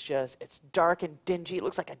is just, it's dark and dingy. It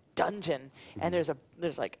looks like a dungeon. And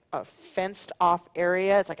there's like a fenced off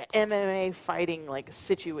area. It's like an MMA fighting like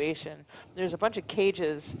situation. There's a bunch of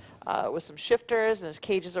cages with some shifters. And there's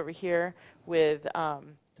cages over here with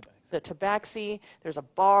the tabaxi. There's a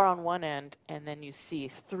bar on one end. And then you see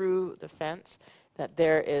through the fence that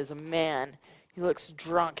there is a man. He looks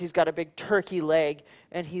drunk. He's got a big turkey leg,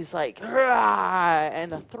 and he's like, "Rah!"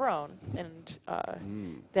 and a throne.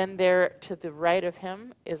 And then there to the right of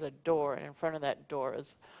him is a door, and in front of that door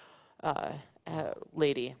is a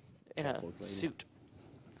lady in a suit.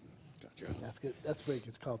 Gotcha. That's good. That's where it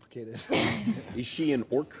gets complicated. Is she an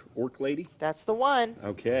orc lady? That's the one.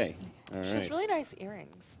 Okay. All She right. has really nice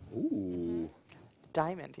earrings. Ooh.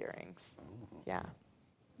 Diamond earrings. Yeah.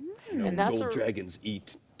 You know, And that's gold a- dragons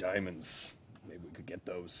eat diamonds. Maybe we could get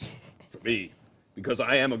those for me. Because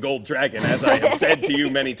I am a gold dragon, as I have said to you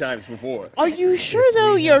many times before. Are you sure,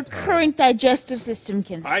 though, your current digestive system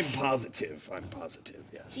can... I'm positive,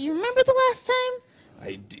 yes. Do you remember the last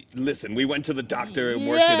time? Listen, we went to the doctor and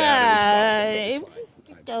worked it out. It was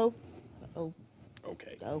fine. Go.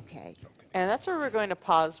 Okay. And that's where we're going to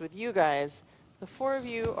pause with you guys. The four of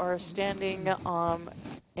you are standing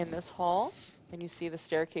in this hall, and you see the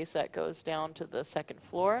staircase that goes down to the second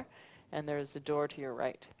floor, and there's a door to your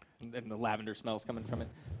right. And the lavender smells coming from it.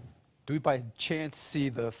 Do we by chance see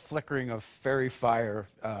the flickering of fairy fire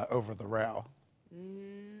over the rail?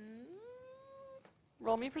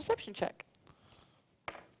 Roll me a perception check.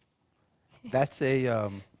 That's a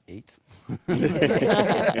 8.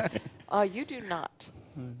 You do not.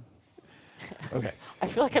 Okay. I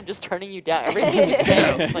feel like I'm just turning you down. Everything you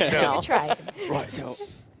say, it's like, no. We tried. Right, so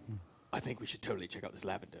I think we should totally check out this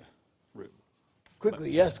lavender room.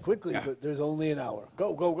 Quickly, yes, quickly, Yeah. but there's only an hour.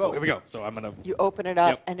 Go, go, go. So here we go. So I'm going to... You open it up,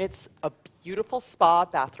 Yep. and it's a beautiful spa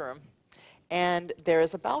bathroom. And there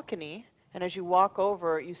is a balcony, and as you walk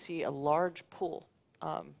over, you see a large pool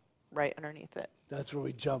right underneath it. That's where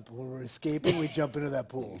we jump. When we're escaping, we jump into that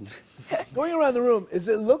pool. Going around the room, does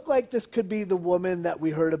it look like this could be the woman that we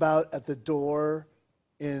heard about at the door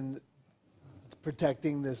in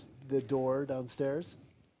protecting the door downstairs?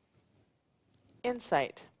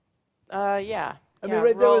 Insight. Yeah. I Yeah, mean,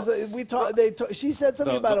 right there roll- was she said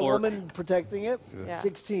something The about a orc. woman protecting it. Yeah.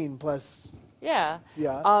 16 plus, Yeah.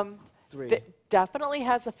 yeah, 3. Definitely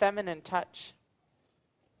has a feminine touch.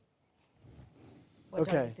 What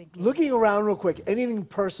are you Okay. thinking? Looking around real quick. Anything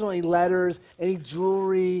personal, any letters, any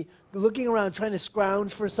jewelry. Looking around, trying to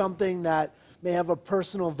scrounge for something that may have a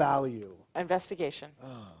personal value. Investigation.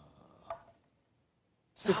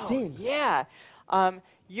 16. Oh, yeah.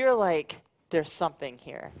 You're like, there's something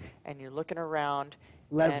here. And you're looking around.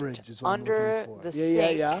 Leverage and is what I'm under looking for. the Yeah,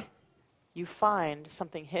 sink, yeah. you find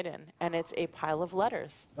something hidden. And it's a pile of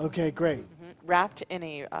letters Okay, great. wrapped in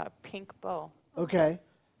a pink bow. Okay.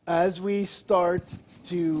 As we start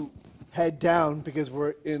to head down because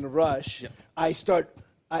we're in a rush, I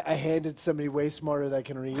hand it to somebody way smarter that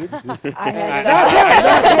can read. I had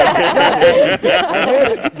it I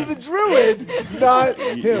hand it to the druid, not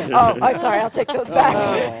him. Oh, I'm sorry. I'll take those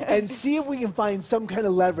back. And see if we can find some kind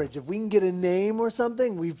of leverage. If we can get a name or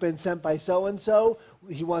something, we've been sent by so-and-so.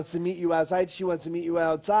 He wants to meet you outside. She wants to meet you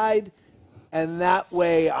outside. And that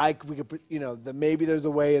way, we could, maybe there's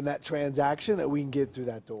a way in that transaction that we can get through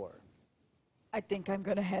that door. I think I'm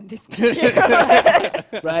going to hand this to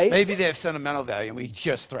you. Right? Maybe they have sentimental value, and we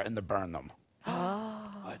just threaten to burn them.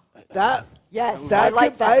 That, Yes, I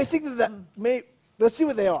like that. I think let's see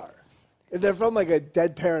what they are. If they're from like a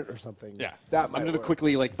dead parent or something. Yeah. That I'm might going to work.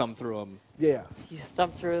 quickly thumb through them. Yeah. You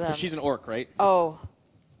thumb through them. She's an orc, right? Oh,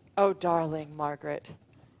 darling Margaret.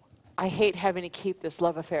 I hate having to keep this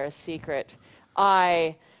love affair a secret.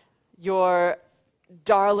 Your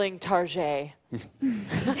darling Tarjay.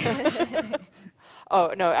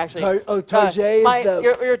 Oh, no, actually. Tarjay is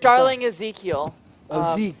the... Your darling Ezekiel.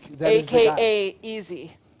 Zeke. That is the guy. A.K.A.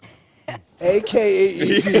 Easy. AKA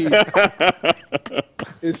Easy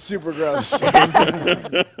is super gross.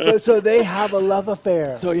 So they have a love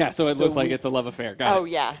affair. So yeah, so it looks like it's a love affair. Got Oh,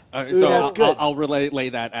 it. yeah. Ooh, So that's good. I'll relay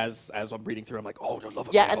that as I'm reading through. I'm like, oh, the love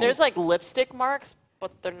affair. Yeah, and there's like lipstick marks,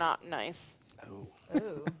 but they're not nice. Ooh.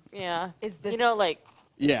 Yeah. Is this-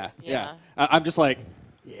 Yeah. Yeah. I'm just like,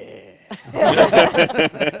 yeah,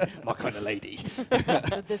 my kind of lady.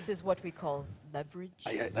 So this is what we call leverage.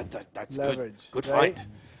 Yeah, that's Leverage, good. Good right? fight.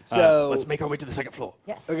 So Let's make our way to the second floor.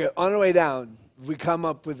 Yes. Okay, on our way down, we come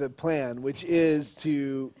up with a plan, which is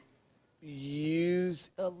to The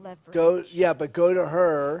leverage. go to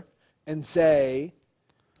her and say,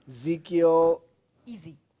 Ezekiel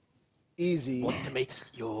Easy. Easy. Wants to make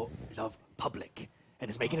your love public and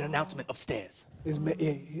is making an announcement upstairs. He's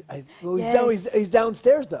Yes. he's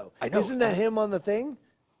downstairs though. I know. Isn't that him on the thing?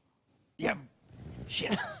 Yeah.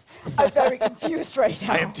 Shit. I'm very confused right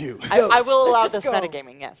now. I am too. I will allow just this go.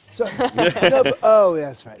 metagaming, yes. So, no, but, oh, yeah,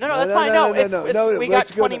 that's right. No, that's fine. No, we got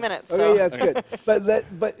let's go 20 to- minutes, Okay, so. yeah, that's good.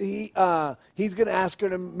 But he's gonna ask her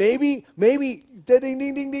to maybe ding ding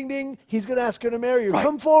ding ding ding. He's gonna ask her to marry you. Right.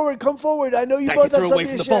 Come forward. I know you That both gets have her away something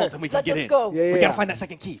from to the share. vault, and we can Let's get just in. go. Yeah, We yeah. gotta find that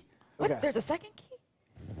second key. What? Okay. There's a second key?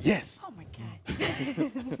 Yes. Oh my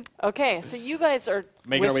god. Okay, so you guys are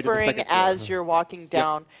Making our way to the whispering second floor. as you're walking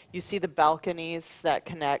down. You see the balconies that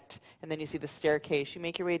connect, and then you see the staircase. You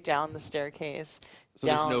make your way down the staircase. So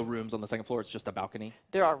down. there's no rooms on the second floor. It's just a balcony.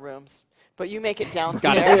 There are rooms, but you make it Got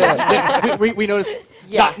downstairs. it. we noticed.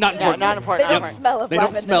 Yeah, Not important. not important. They not don't important. smell of They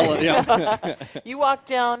don't lavender. smell it. Yeah. You walk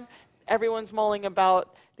down, everyone's mulling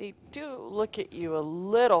about. They do look at you a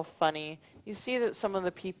little funny. You see that some of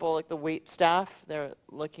the people, like the wait staff, they're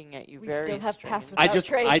looking at you We very still have strange. pass without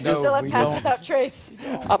trace. I We still have we pass don't. without trace.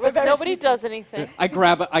 But very nobody sneaky. does anything. I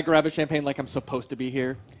grab a champagne like I'm supposed to be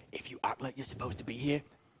here. If you act like you're supposed to be here,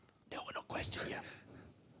 no one will question you.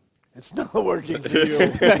 It's not working for you.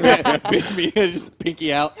 Me just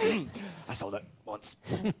pinky out. I saw that once.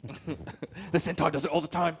 The centaur does it all the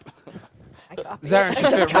time. I copy Zarin it. should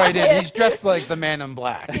fit right in. He's dressed like the Man in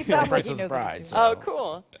Black, He from sounds like he Princess knows what Bride. he's so- Oh,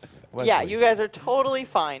 cool. Yeah, Wesley. you guys are totally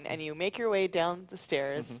fine, and you make your way down the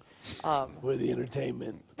stairs, We're the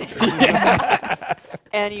entertainment.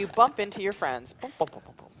 and you bump into your friends. Boom, boom, boom,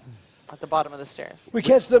 boom, boom, at the bottom of the stairs. We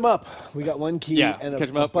catch them up. We got one key Yeah, and catch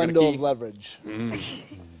a 'em up, we got a bundle key. of leverage.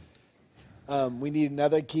 We need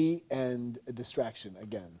another key and a distraction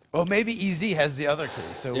again. Well, maybe EZ has the other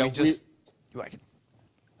key, so Yeah, we just. I can-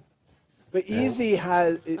 But Easy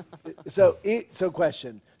has so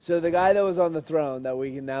question. So the guy that was on the throne that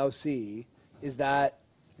we can now see, is that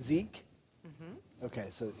Zeke? Mm-hmm. Okay,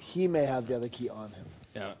 so he may have the other key on him.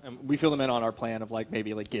 Yeah, and we fill them in on our plan of like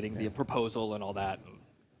maybe like getting the proposal and all that.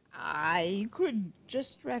 I could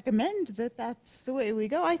just recommend that that's the way we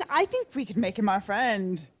go. I think we could make him our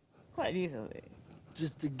friend quite easily.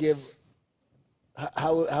 Just to give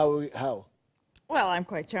how? Well, I'm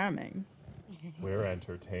quite charming. We're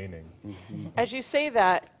entertaining. As you say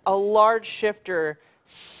that, a large shifter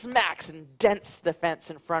smacks and dents the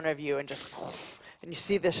fence in front of you, and you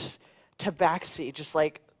see this tabaxi just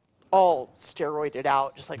like all steroided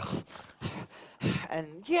out, just like, and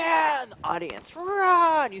yeah, and the audience,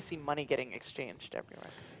 rah, and you see money getting exchanged everywhere.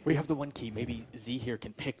 We have the one key. Maybe Z here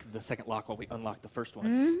can pick the second lock while we unlock the first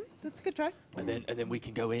one, That's a good try. and then we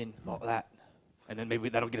can go in all that, and then maybe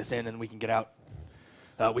that'll get us in, and we can get out.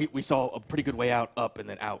 We saw a pretty good way out, up, and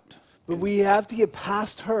then out. But we have to get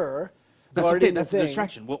past her. That's the guarding thing. That's the thing.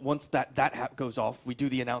 distraction. Once that goes off, we do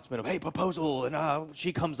the announcement of hey proposal, and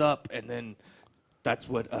she comes up, and then that's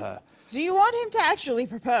what. Do you want him to actually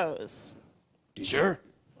propose? Sure.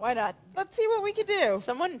 Why not? Let's see what we can do.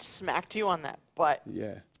 Someone smacked you on that butt,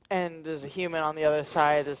 Yeah. and there's a human on the other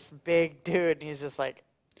side, this big dude, and he's just like,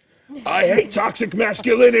 I hate toxic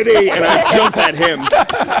masculinity, and I jump at him,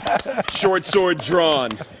 short sword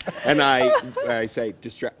drawn, and I say,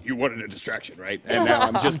 you wanted a distraction, right? And now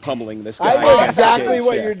I'm just pummeling this guy. I know exactly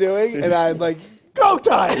what Yeah. you're doing, and I'm like, go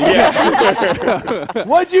time! Yeah.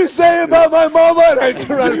 What'd you say about my mama? And I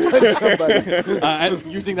turn around and punch somebody. And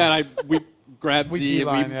using that, we grab We Z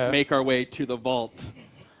and we beeline, yeah. make our way to the vault.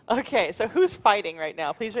 okay, so who's fighting right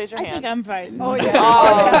now? Please raise your I hand. think I'm fighting. Oh,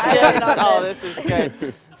 yeah. This is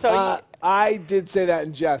good. So, I did say that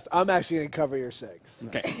in jest. I'm actually going to cover your 6.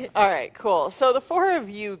 Okay. all right, cool. So the four of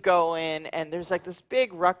you go in, and there's like this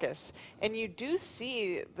big ruckus, and you do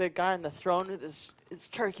see the guy on the throne with his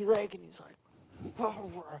turkey leg, and he's like,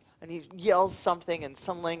 and he yells something in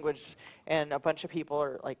some language, and a bunch of people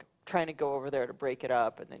are like trying to go over there to break it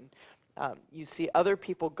up, and then you see other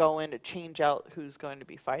people go in to change out who's going to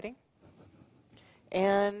be fighting,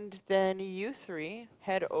 and then you three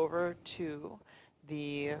head over to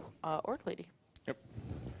the orc lady. Yep.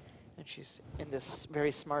 And she's in this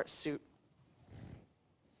very smart suit.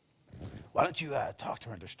 Why don't you talk to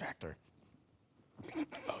her and distract her?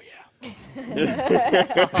 Oh yeah.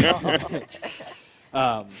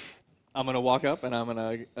 I'm gonna walk up and I'm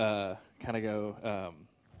gonna kind of go,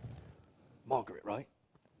 Margaret, right?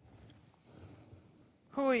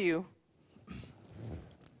 Who are you?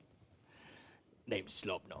 Name's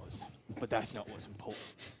Slobnose, but that's not what's important.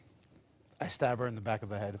 I stab her in the back of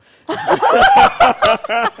the head.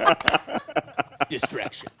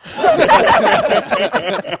 Distraction.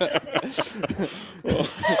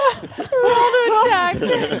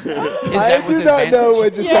 I do not know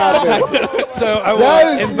what just happened. So I That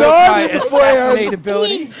will is invoke not my the plan. assassinate He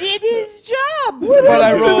ability. did his job. but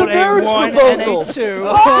I rolled a marriage 1 proposal? and a 2.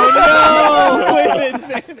 Oh no! With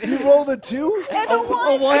advantage. You rolled a 2?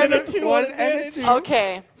 A 1 and a 2 1 on and a advantage. 2.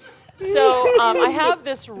 Okay. So I have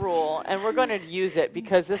this rule, and we're going to use it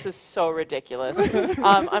because this is so ridiculous.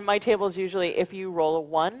 On my tables, usually, if you roll a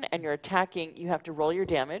 1 and you're attacking, you have to roll your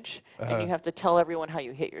damage, and you have to tell everyone how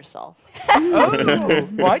you hit yourself. Oh,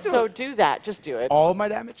 well, I do So do that. Just do it. all my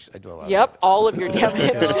damage. I do a lot. Yep, all of your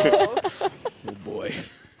damage. Oh boy.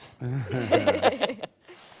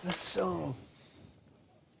 That's so.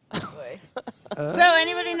 So,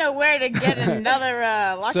 anybody know where to get another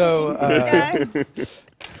lucky So, guy?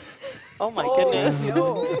 Oh my goodness. It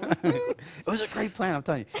was a great plan, I'm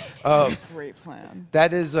telling you. Great plan.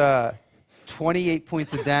 That is 28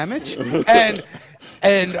 points of damage, and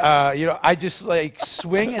you know, I just like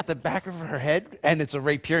swing at the back of her head, and it's a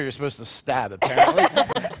rapier. You're supposed to stab, apparently,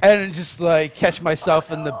 and just like catch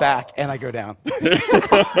myself in the back, and I go down.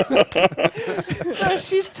 So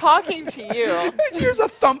she's talking to you. And here's a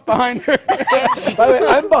thump behind her. By the way,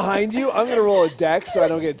 I'm behind you. I'm going to roll a dex so I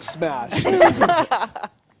don't get smashed.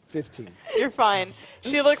 15. You're fine.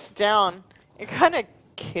 She looks down and kind of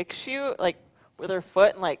kicks you, like, with her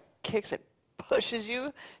foot, and, like, kicks and pushes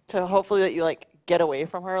you to hopefully let you, like, get away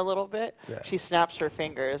from her a little bit. Yeah. She snaps her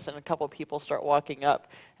fingers, and a couple people start walking up,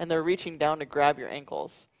 and they're reaching down to grab your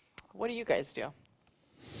ankles. What do you guys do?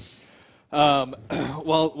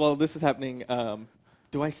 While this is happening,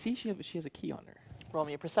 do I see she has a key on her? Roll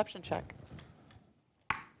me a perception check.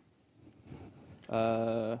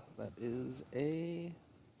 That is a...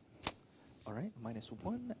 All right,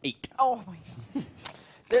 -1, 8. Oh, my.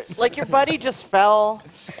 Like, your buddy just fell,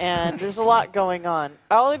 and there's a lot going on.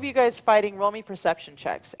 All of you guys fighting, roll me perception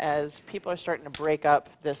checks as people are starting to break up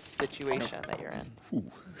this situation that you're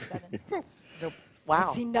in. 7. Wow.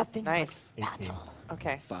 I see nothing. Nice. 18.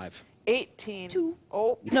 Okay. 5. 18. 2.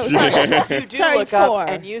 Oh, No, sorry. you do Sorry, look 4. up,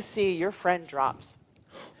 and you see your friend drops.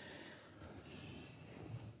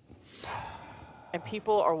 And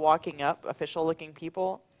people are walking up, official-looking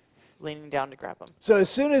people, leaning down to grab him. So as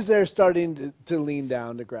soon as they're starting to lean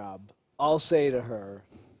down to grab, I'll say to her,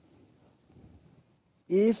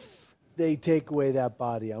 if they take away that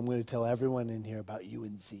body, I'm going to tell everyone in here about you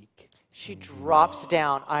and Zeke. She drops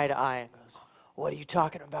down eye to eye and goes, what are you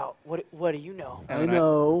talking about? What do you know? I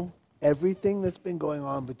know everything that's been going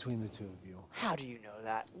on between the two of you. How do you know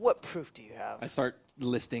that? What proof do you have? I start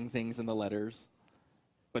listing things in the letters,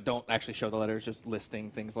 but don't actually show the letters, just listing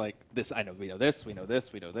things like this. I know we know this, we know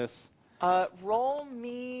this, we know this. Roll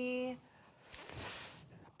me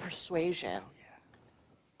persuasion.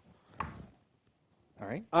 All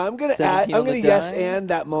right. I'm gonna 17 I'm on the gonna yes die. and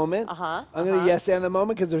that moment. Uh-huh, I'm gonna yes and the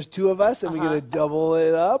moment because there's two of us and we're Uh-huh. gonna double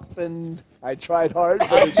it up. And I tried hard,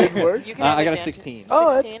 but it didn't work. You can have I got a advantage. 16.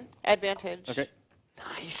 Oh, that's- 16 advantage. Okay.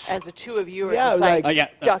 Nice. As the two of you are Yeah, just like- like, yeah,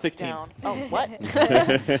 duck 16. down. Oh, what?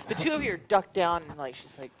 The two of you are ducked down, and like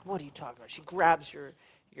she's like, "What are you talking about?" She grabs your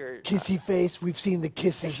Kissy face. We've seen the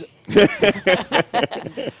kisses.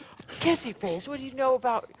 kissy face. What do you know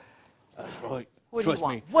about? That's right. What Trust do you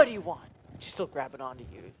want? me. What do you want? She's still grabbing onto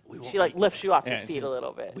you. She like lifts you off Yeah, your feet she's- a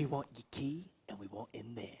little bit. We want your key, and we want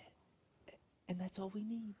in there. And that's all we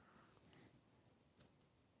need.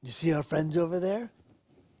 You see our friends over there?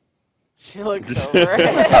 She looks over. Do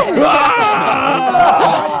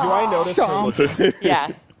I notice her look? Yeah.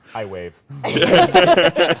 I wave.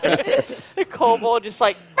 The kobold just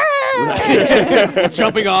like,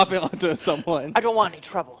 Jumping off onto someone. I don't want any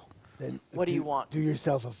trouble. Then What do you want? Do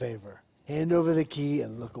yourself a favor. Hand over the key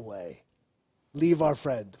and look away. Leave our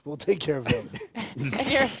friend. We'll take care of him.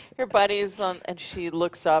 And your buddy's on, and she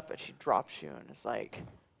looks up and she drops you and is like,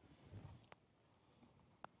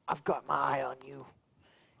 I've got my eye on you.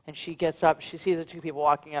 And she gets up. She sees the two people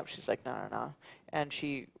walking up. She's like, no. And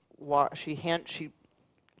she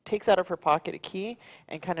takes out of her pocket a key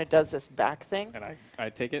and kind of does this back thing. And I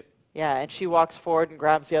take it. Yeah, and she walks forward and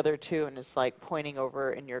grabs the other two and is like pointing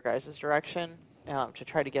over in your guys' direction to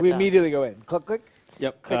try to get We them. immediately go in. Click, click.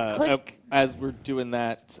 Yep. Click, click. As we're doing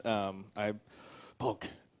that, I poke.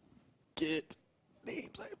 Get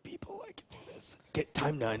names of people like this. Get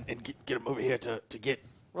time 9 and get them over here to get.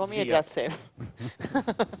 Roll me a Zia. death save.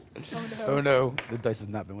 Oh no, the dice have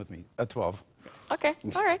not been with me. A 12. Okay,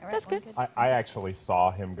 all right, that's good. I actually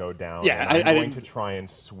saw him go down. Yeah, and I I'm going didn't to try and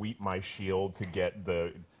sweep my shield to get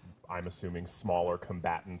the, I'm assuming, smaller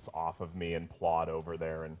combatants off of me and plod over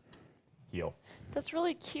there and heal. That's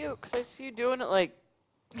really cute because I see you doing it like.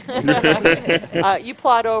 You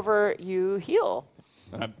plod over, you heal.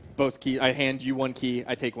 Both keys. I hand you one key.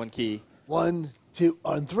 I take one key. 1, 2,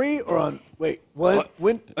 on 3 or on. Wait, 1, What?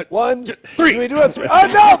 1, 3. Do we do a 3?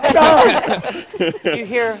 Oh, no! You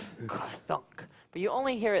hear thunk, But you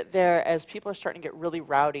only hear it there as people are starting to get really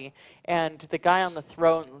rowdy, and the guy on the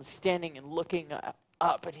throne is standing and looking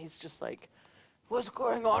up, and he's just like, "What's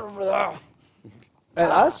going on over there?"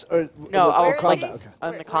 At us or No, Where is combat? he? Okay. On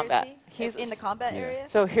Where the combat. is he? He's in the combat area?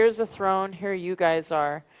 So here's the throne. Here you guys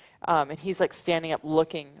are, and he's like standing up,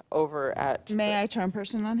 looking over at. May I charm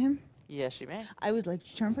person on him? Yes, you may. I would like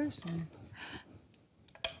to charm person.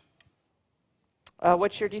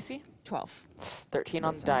 What's your DC? 12. 13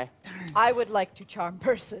 on the die. I would like to charm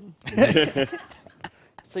person.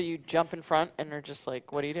 So you jump in front and are just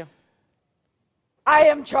like, what do you do? I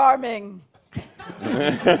am charming.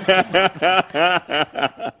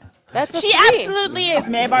 That's a She 3. absolutely is.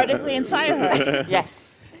 May I bardically inspire her?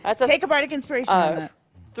 Yes. That's a Take a bardic inspiration on that.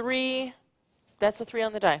 3. That's a 3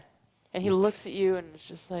 on the die. And he looks at you and it's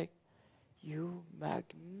just like, you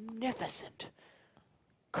magnificent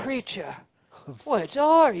creature. What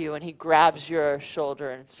are you? And he grabs your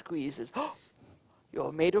shoulder and squeezes.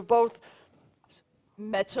 You're made of both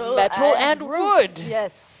Metal and wood.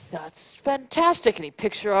 Yes. That's fantastic. And he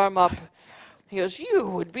picks your arm up. He goes, you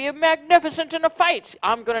would be magnificent in a fight.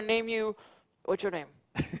 I'm going to name you, what's your name?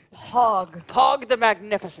 Hog. Pog the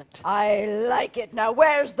Magnificent. I like it. Now,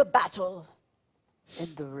 where's the battle?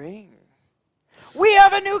 In the ring. We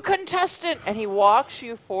have a new contestant. And he walks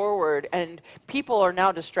you forward, and people are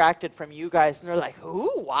now distracted from you guys, and they're like, who,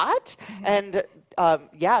 what? And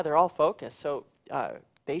yeah, they're all focused. So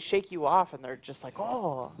they shake you off, and they're just like,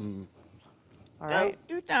 oh. All right.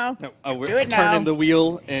 Do it now. No, we're Do it now. turning the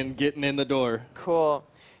wheel and getting in the door. Cool.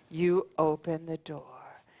 You open the door,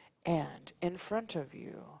 and in front of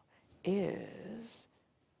you is...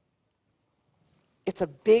 It's a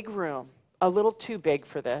big room, a little too big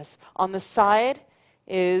for this. On the side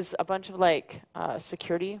is a bunch of like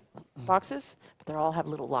security boxes, but they all have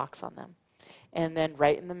little locks on them. And then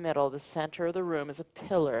right in the middle, the center of the room is a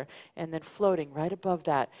pillar, and then floating right above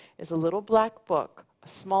that is a little black book, a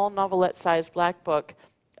small novelette-sized black book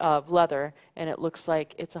of leather, and it looks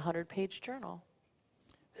like it's a 100-page journal.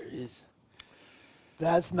 There it is.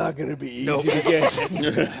 That's not going to be easy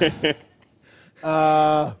to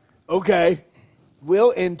get. Okay.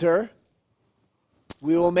 We'll enter.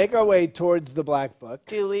 We will make our way towards the black book.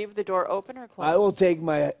 Do you leave the door open or closed? I will take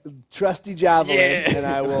my trusty javelin and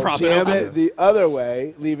I will Prop it jam open. it the other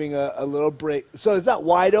way, leaving a little break. So it's not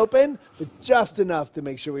wide open, but just enough to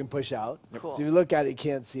make sure we can push out. Cool. So if you look at it, you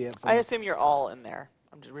can't see it. I assume you're all in there.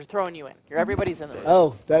 We're throwing you in. Everybody's in the room.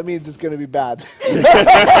 Oh, that means it's going to be bad.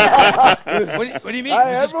 What do you mean? You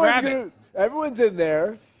just grab it. Everyone's in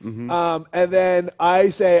there. And then I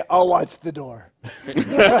say, I'll watch the door.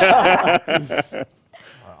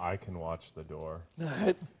 I can watch the door.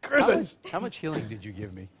 How much healing did you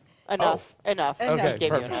give me? Enough. Enough. Okay,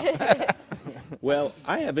 Gave you enough. Well,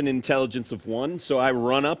 I have an intelligence of 1, so I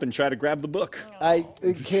run up and try to grab the book.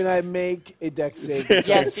 Can I make a dex save?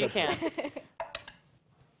 Yes, you can.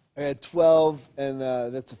 I had 12, and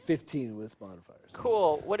that's a 15 with modifiers.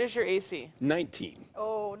 Cool. What is your AC? 19.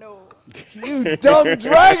 Oh, no. You dumb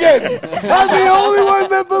dragon! I'm the only one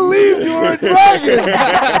that believed you were a dragon!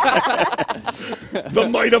 The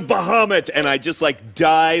might of Bahamut! And I just like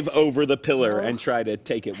dive over the pillar and try to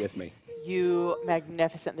take it with me. You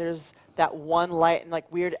magnificent. There's that one light and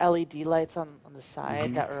like weird LED lights on the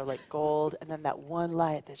side that are like gold, and then that one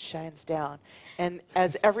light that shines down. And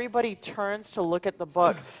as everybody turns to look at the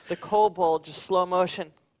book, the kobold just slow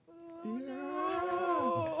motion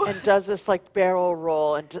and does this like barrel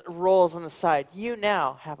roll and rolls on the side. You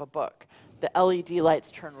now have a book. The LED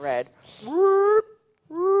lights turn red.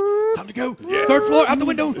 Time to go. Yeah. 3rd floor, out the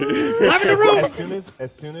window. I'm in the room.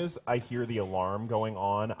 As soon as I hear the alarm going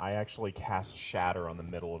on, I actually cast Shatter on the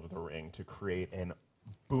middle of the ring to create an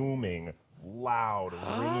booming, loud,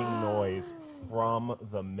 ringing noise from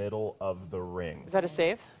the middle of the ring. Is that a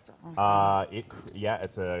save?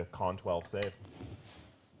 It's a Con 12 save.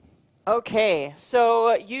 Okay,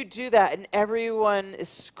 so you do that, and everyone is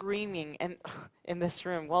screaming and in this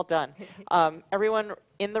room. Well done. Everyone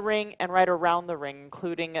in the ring and right around the ring,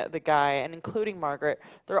 including the guy and including Margaret,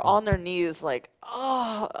 they're on their knees like,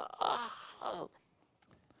 oh.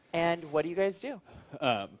 And what do you guys do?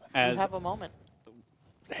 You have a moment.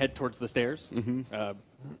 Head towards the stairs. I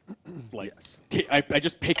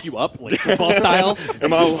just pick you up, like football style.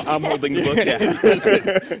 I'm holding the book.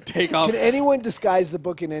 Yeah. Take off. Can anyone disguise the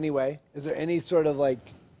book in any way? Is there any sort of like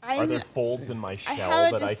Are there folds in my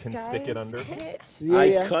shell that I can stick it under?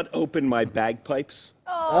 I cut open my bagpipes.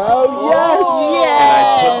 Oh, yes!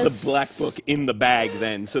 And I put the black book in the bag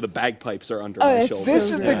then, so the bagpipes are under my shoulder.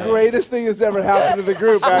 This is the greatest thing that's ever happened to the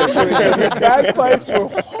group, actually. The bagpipes were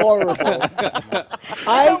horrible.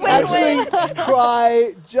 I actually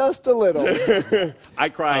cry just a little. I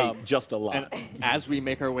cry just a lot. And as we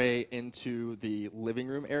make our way into the living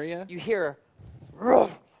room area, You hear,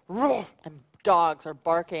 "Ruff, ruff," and dogs are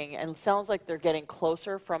barking, and it sounds like they're getting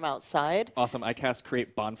closer from outside. awesome, I cast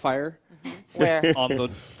Create Bonfire Where? on the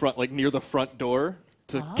front, like near the front door,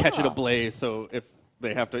 to catch it ablaze. So if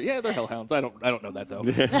they have to, they're hellhounds. I don't know that though.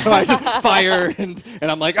 So I just fire, and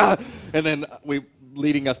I'm like, and then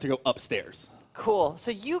leading us to go upstairs. Cool.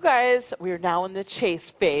 So you guys, we are now in the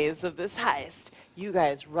chase phase of this heist. You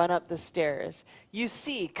guys run up the stairs. You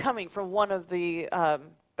see, coming from one of the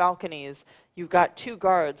balconies, you've got 2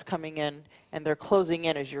 guards coming in, and they're closing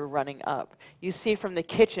in as you're running up. You see from the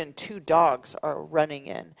kitchen, 2 dogs are running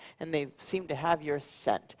in, and they seem to have your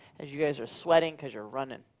scent as you guys are sweating because you're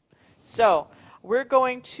running. So we're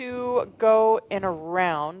going to go in a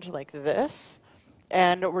round like this,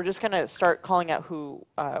 and we're just going to start calling out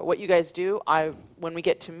what you guys do. When we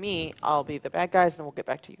get to me, I'll be the bad guys, and we'll get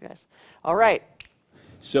back to you guys. All right.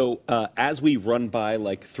 So as we run by,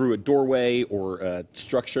 like through a doorway or a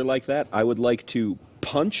structure like that, I would like to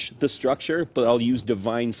punch the structure, but I'll use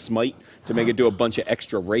Divine Smite to make it do a bunch of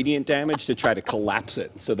extra radiant damage to try to collapse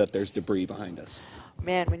it so that there's debris behind us.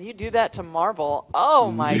 Man, when you do that to marble,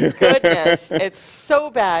 oh my goodness, it's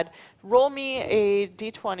so bad. Roll me a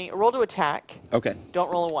d20, roll to attack. Okay.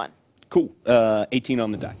 Don't roll a 1. Cool. 18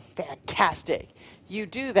 on the die. Fantastic. You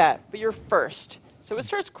do that, but you're first. So it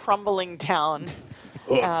starts crumbling down.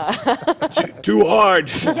 Too hard.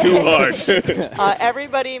 Too hard.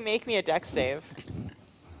 Everybody make me a dex save.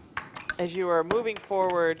 As you are moving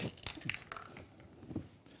forward.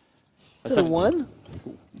 Is it a 1?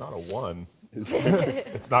 It's not a 1.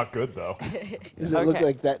 It's not good, though. Does it look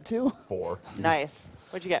like that, too? 4. Nice.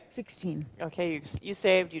 What'd you get? 16. Okay, you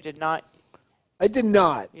saved. You did not. I did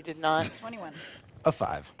not. You did not. 21. A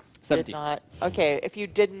 5. 17. Did not. Okay, if you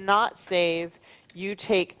did not save, you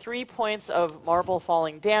take 3 points of marble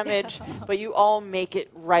falling damage, but you all make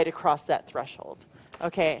it right across that threshold.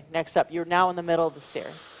 Okay, next up, you're now in the middle of the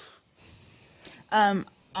stairs.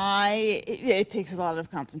 It takes a lot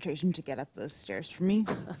of concentration to get up those stairs for me.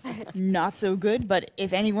 Not so good, but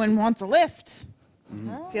if anyone wants a lift,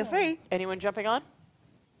 feel free. Anyone jumping on?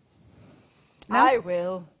 No? I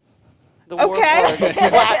will. The Okay. warlord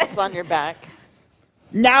flats on your back.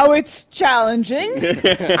 Now it's challenging,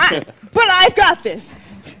 but I've got this.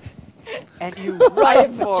 And you I run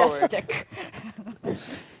am forward majestic.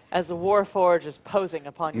 as the Warforged is posing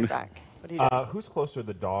upon your back. What do you do? Who's closer,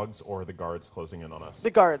 the dogs or the guards closing in on us?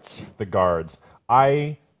 The guards. The guards.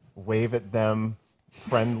 I wave at them,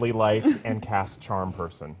 friendly like, and cast Charm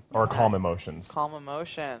Person or Calm Emotions. Calm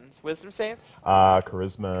emotions. Wisdom save?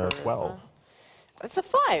 Charisma 12. It's a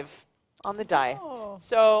 5 on the die.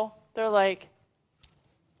 So they're like,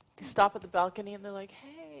 they stop at the balcony and they're like,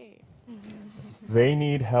 hey. They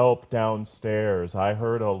need help downstairs. I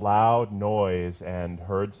heard a loud noise and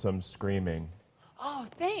heard some screaming. Oh,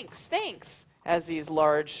 thanks. As these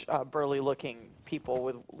large, burly-looking people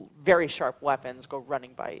with very sharp weapons go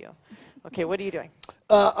running by you. Okay, what are you doing?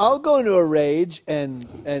 I'll go into a rage, and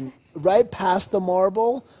right past the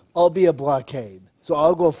marble, I'll be a blockade. So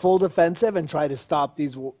I'll go full defensive and try to stop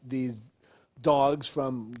these dogs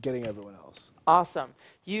from getting everyone else. Awesome.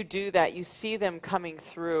 You do that. You see them coming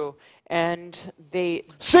through, and they...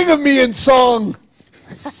 Sing of me in song!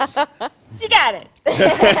 You got it.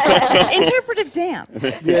 Interpretive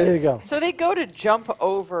dance. Yeah, there you go. So they go to jump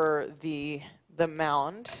over the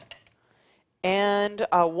mound, and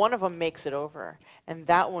one of them makes it over, and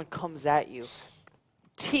that one comes at you,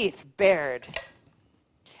 teeth bared,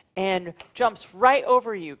 and jumps right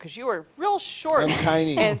over you because you are real short. I'm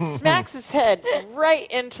tiny. And smacks his head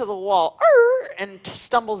right into the wall and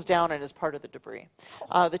stumbles down and is part of the debris.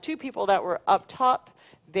 The 2 people that were up top,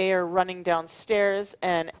 they are running downstairs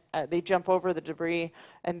and they jump over the debris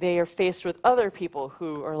and they are faced with other people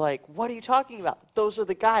who are like, what are you talking about? Those are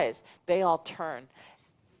the guys. They all turn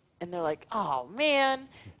and they're like, oh man.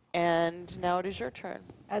 And now it is your turn.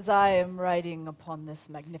 As I am riding upon this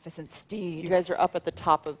magnificent steed. You guys are up at the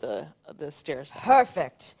top of the stairs.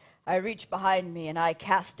 Perfect. I reach behind me and I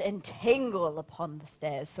cast Entangle upon the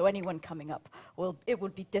stairs. So anyone coming up, it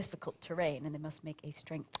would be difficult terrain and they must make a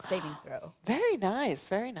strength saving throw. Very nice,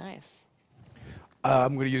 very nice.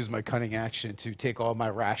 I'm going to use my cunning action to take all my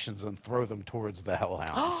rations and throw them towards the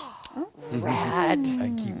hellhounds. Rad.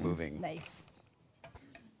 And keep moving. Nice.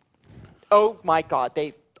 oh my God,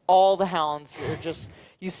 all the hounds are just,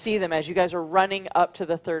 you see them as you guys are running up to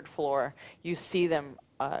the 3rd floor. You see them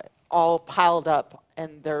all piled up,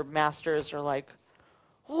 and their masters are like,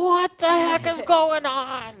 what the heck is going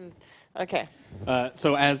on? Okay.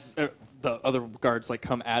 So as the other guards like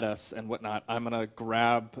come at us and whatnot, I'm gonna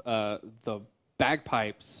grab the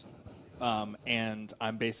bagpipes, and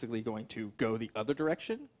I'm basically going to go the other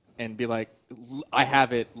direction and be like, I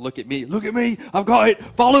have it, look at me, I've got it,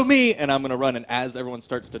 follow me, and I'm gonna run, and as everyone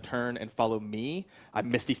starts to turn and follow me, I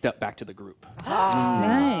misty step back to the group.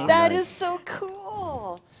 Nice. That is so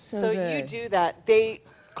cool. So you good. do that. They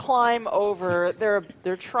climb over.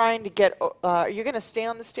 They're trying to get. Are you going to stay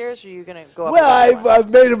on the stairs, or are you going to go up? Well, I've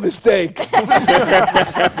made a mistake. But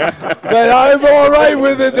I'm all right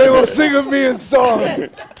with it. They will sing of me in song.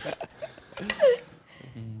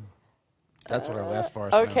 That's what our last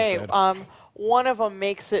forest Okay. said. One of them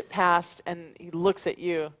makes it past, and he looks at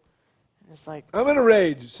you. And it's like, I'm in a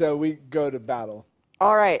rage, so we go to battle.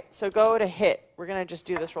 all right. So go to hit. We're going to just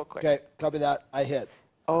do this real quick. Okay, copy that. I hit.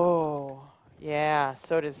 Oh, yeah.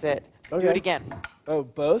 So does it. Do Okay. it again. Oh,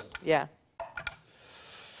 both? Yeah.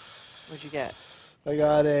 What'd you get? I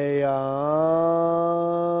got a I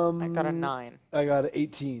got a 9. I got an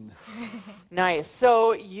 18. Nice.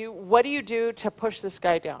 So what do you do to push this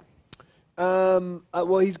guy down?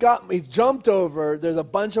 Well, he's jumped over. There's a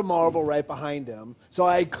bunch of marble right behind him. So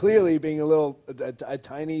I clearly, being a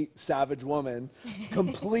tiny savage woman,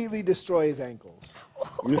 completely destroy his ankles.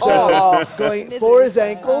 So going for his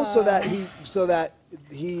ankles so that he adds to the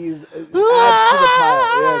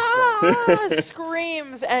pile. Yeah, it's great.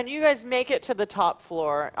 Screams, and you guys make it to the top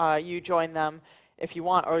floor. You join them if you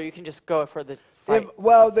want, or you can just go for the fight.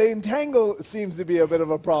 Well, the entangle seems to be a bit of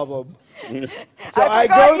a problem. So I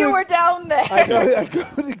forgot you were down there. I go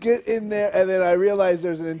to get in there, and then I realize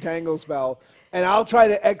there's an entangle spell, and I'll try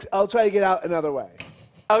to get out another way.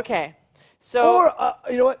 Okay. So, Or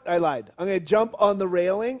you know what? I lied. I'm gonna jump on the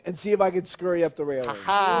railing and see if I can scurry up the railing.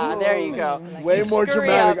 there you go. Way You more scurry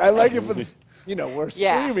dramatic. up. I like it for the, we're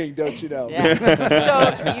Yeah. streaming, don't you know?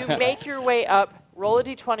 Yeah. So you make your way up. Roll a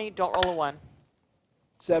d20. Don't roll a 1.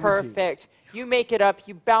 17. Perfect. You make it up.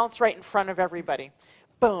 You bounce right in front of everybody.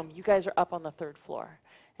 Boom. You guys are up on the 3rd floor.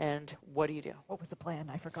 And what do you do? What was the plan?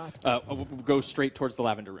 I forgot. We'll go straight towards the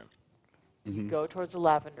lavender room. You go towards the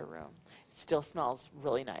lavender room. It still smells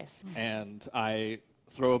really nice. And I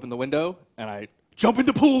throw open the window, and I jump in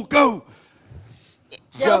the pool, go!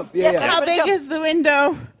 Jump. Yeah. How big is the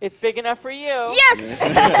window? It's big enough for you.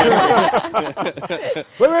 Yes!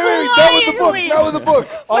 Wait. Down with the book. Flying Down with the book.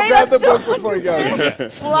 I'll grab the book before you go.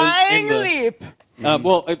 Flying leap.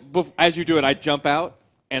 As you do it, I jump out,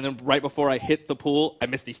 and then right before I hit the pool, I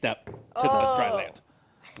misty step to the dry land.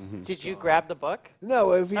 Did you grab the book?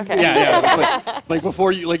 No, if he's Okay. Yeah. It's like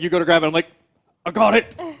before you go to grab it, I'm like, I got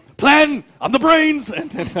it. Plan. I'm the brains. And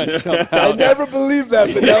then I jump I out. never believed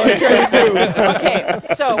that, but now I kind of do. Okay,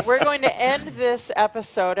 so we're going to end this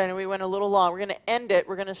episode, and we went a little long. We're going to end it.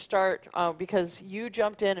 We're going to start, because you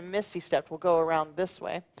jumped in and Misty stepped. We'll go around this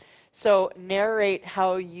way. So narrate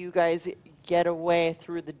how you guys get away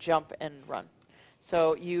through the jump and run.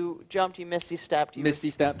 So you jumped, you Misty stepped.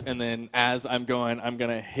 Misty stepped, and then as I'm going, I'm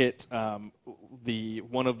going to hit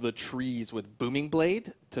one of the trees with booming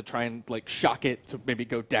blade to try and shock it to maybe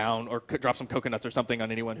go down, or drop some coconuts or something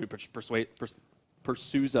on anyone who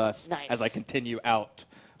pursues us. Nice. As I continue out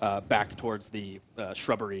back towards the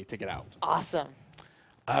shrubbery to get out. Awesome.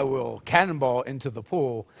 I will cannonball into the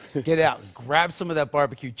pool, get out, grab some of that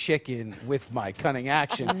barbecue chicken with my cunning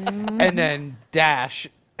action, and then dash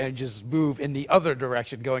and just move in the other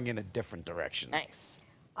direction, going in a different direction. Nice.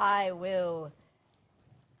 I will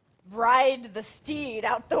ride the steed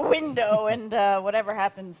out the window, and whatever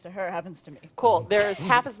happens to her happens to me. Cool. There's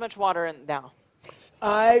half as much water in now.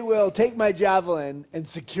 I will take my javelin and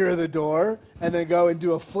secure the door, and then go and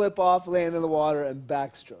do a flip off, land in the water, and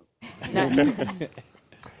backstroke. Nice.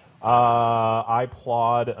 I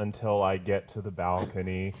plod until I get to the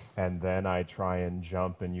balcony, and then I try and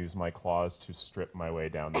jump and use my claws to strip my way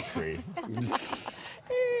down the tree.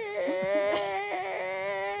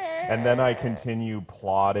 And then I continue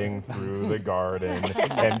plodding through the garden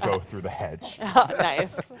and go through the hedge.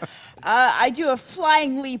 Nice. I do a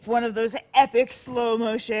flying leap, one of those epic slow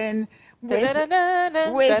motion with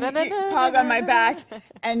Pog on my back,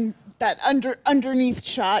 and that underneath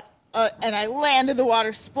shot. And I land in the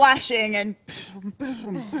water, splashing, and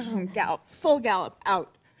full gallop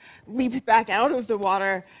out. Leap back out of the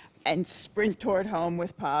water and sprint toward home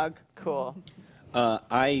with Pog. Cool.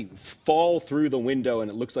 I fall through the window, and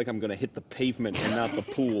it looks like I'm going to hit the pavement and not the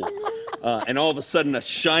pool. And all of a sudden, a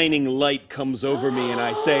shining light comes over me, and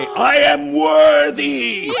I say, "I am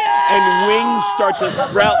worthy!" And wings start to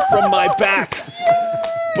sprout from my back.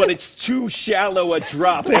 But it's too shallow a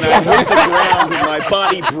drop, and I hit the ground, and my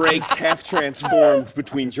body breaks, half transformed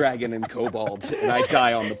between dragon and kobold, and I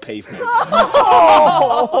die on the pavement.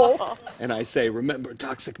 And I say, "Remember,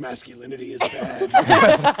 toxic masculinity is bad."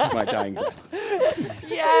 My dying breath.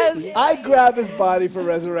 Yes. I grab his body for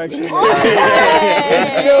resurrection. There's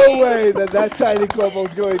no way that tiny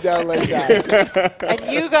kobold's going down like that. And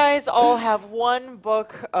you guys all have one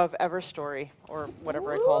book of Everstory, or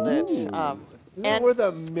whatever I called it. Isn't it worth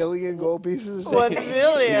 1 million gold pieces? 1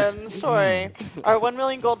 million story, or 1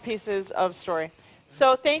 million gold pieces of story.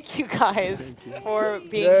 So thank you guys for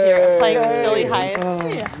being here and playing the silly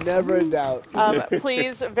heist. Never in doubt.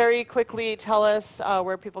 Please, very quickly, tell us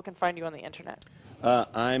where people can find you on the internet.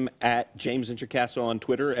 I'm at James Introcaso on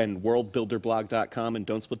Twitter and worldbuilderblog.com, and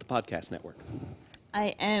Don't Split the Podcast Network.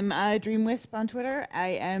 I am Dreamwisp on Twitter.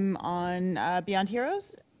 I am on Beyond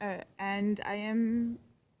Heroes, and I am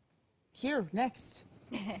here next.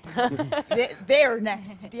 There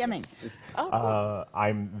next, DMing.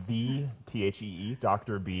 I'm the THEE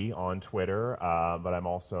Dr.B on Twitter, but I'm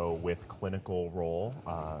also with Clinical Role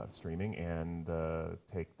streaming and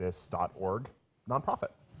TakeThis.org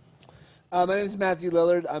nonprofit. My name is Matthew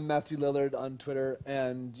Lillard. I'm Matthew Lillard on Twitter,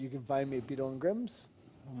 and you can find me at Beetle and Grimm's.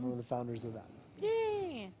 I'm one of the founders of that.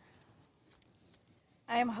 Yay!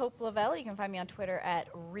 I am Hope LaVelle. You can find me on Twitter at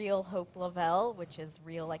Real Hope LaVelle, which is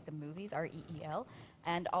real like the movies, REEL,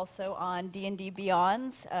 and also on D&D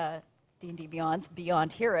Beyond's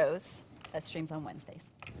Beyond Heroes that streams on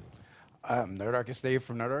Wednesdays. I'm Nerdarchist Dave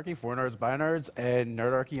from Nerdarchy, for Nerds by Nerds, and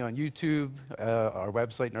Nerdarchy on YouTube, our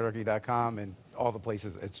website, nerdarchy.com, and all the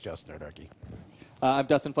places it's just Nerdarchy. I'm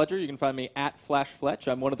Dustin Fletcher. You can find me at FlashFletch.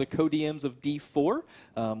 I'm one of the co-DMs of D4.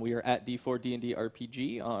 We are at D4 D&D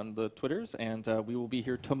RPG on the Twitters, and we will be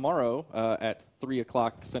here tomorrow at 3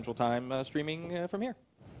 o'clock Central Time streaming from here.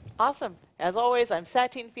 Awesome. As always, I'm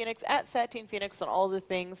Satine Phoenix, at Satine Phoenix on all the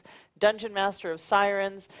things, Dungeon Master of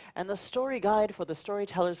Sirens, and the story guide for the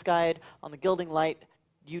Storyteller's Guide on the Gilding Light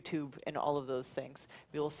YouTube and all of those things.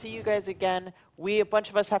 We will see you guys again. A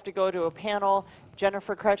bunch of us have to go to a panel.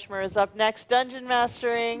 Jennifer Kretchmer is up next, Dungeon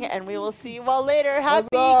Mastering, and we will see you all later. Happy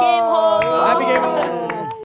Gamehole! Happy Gamehole!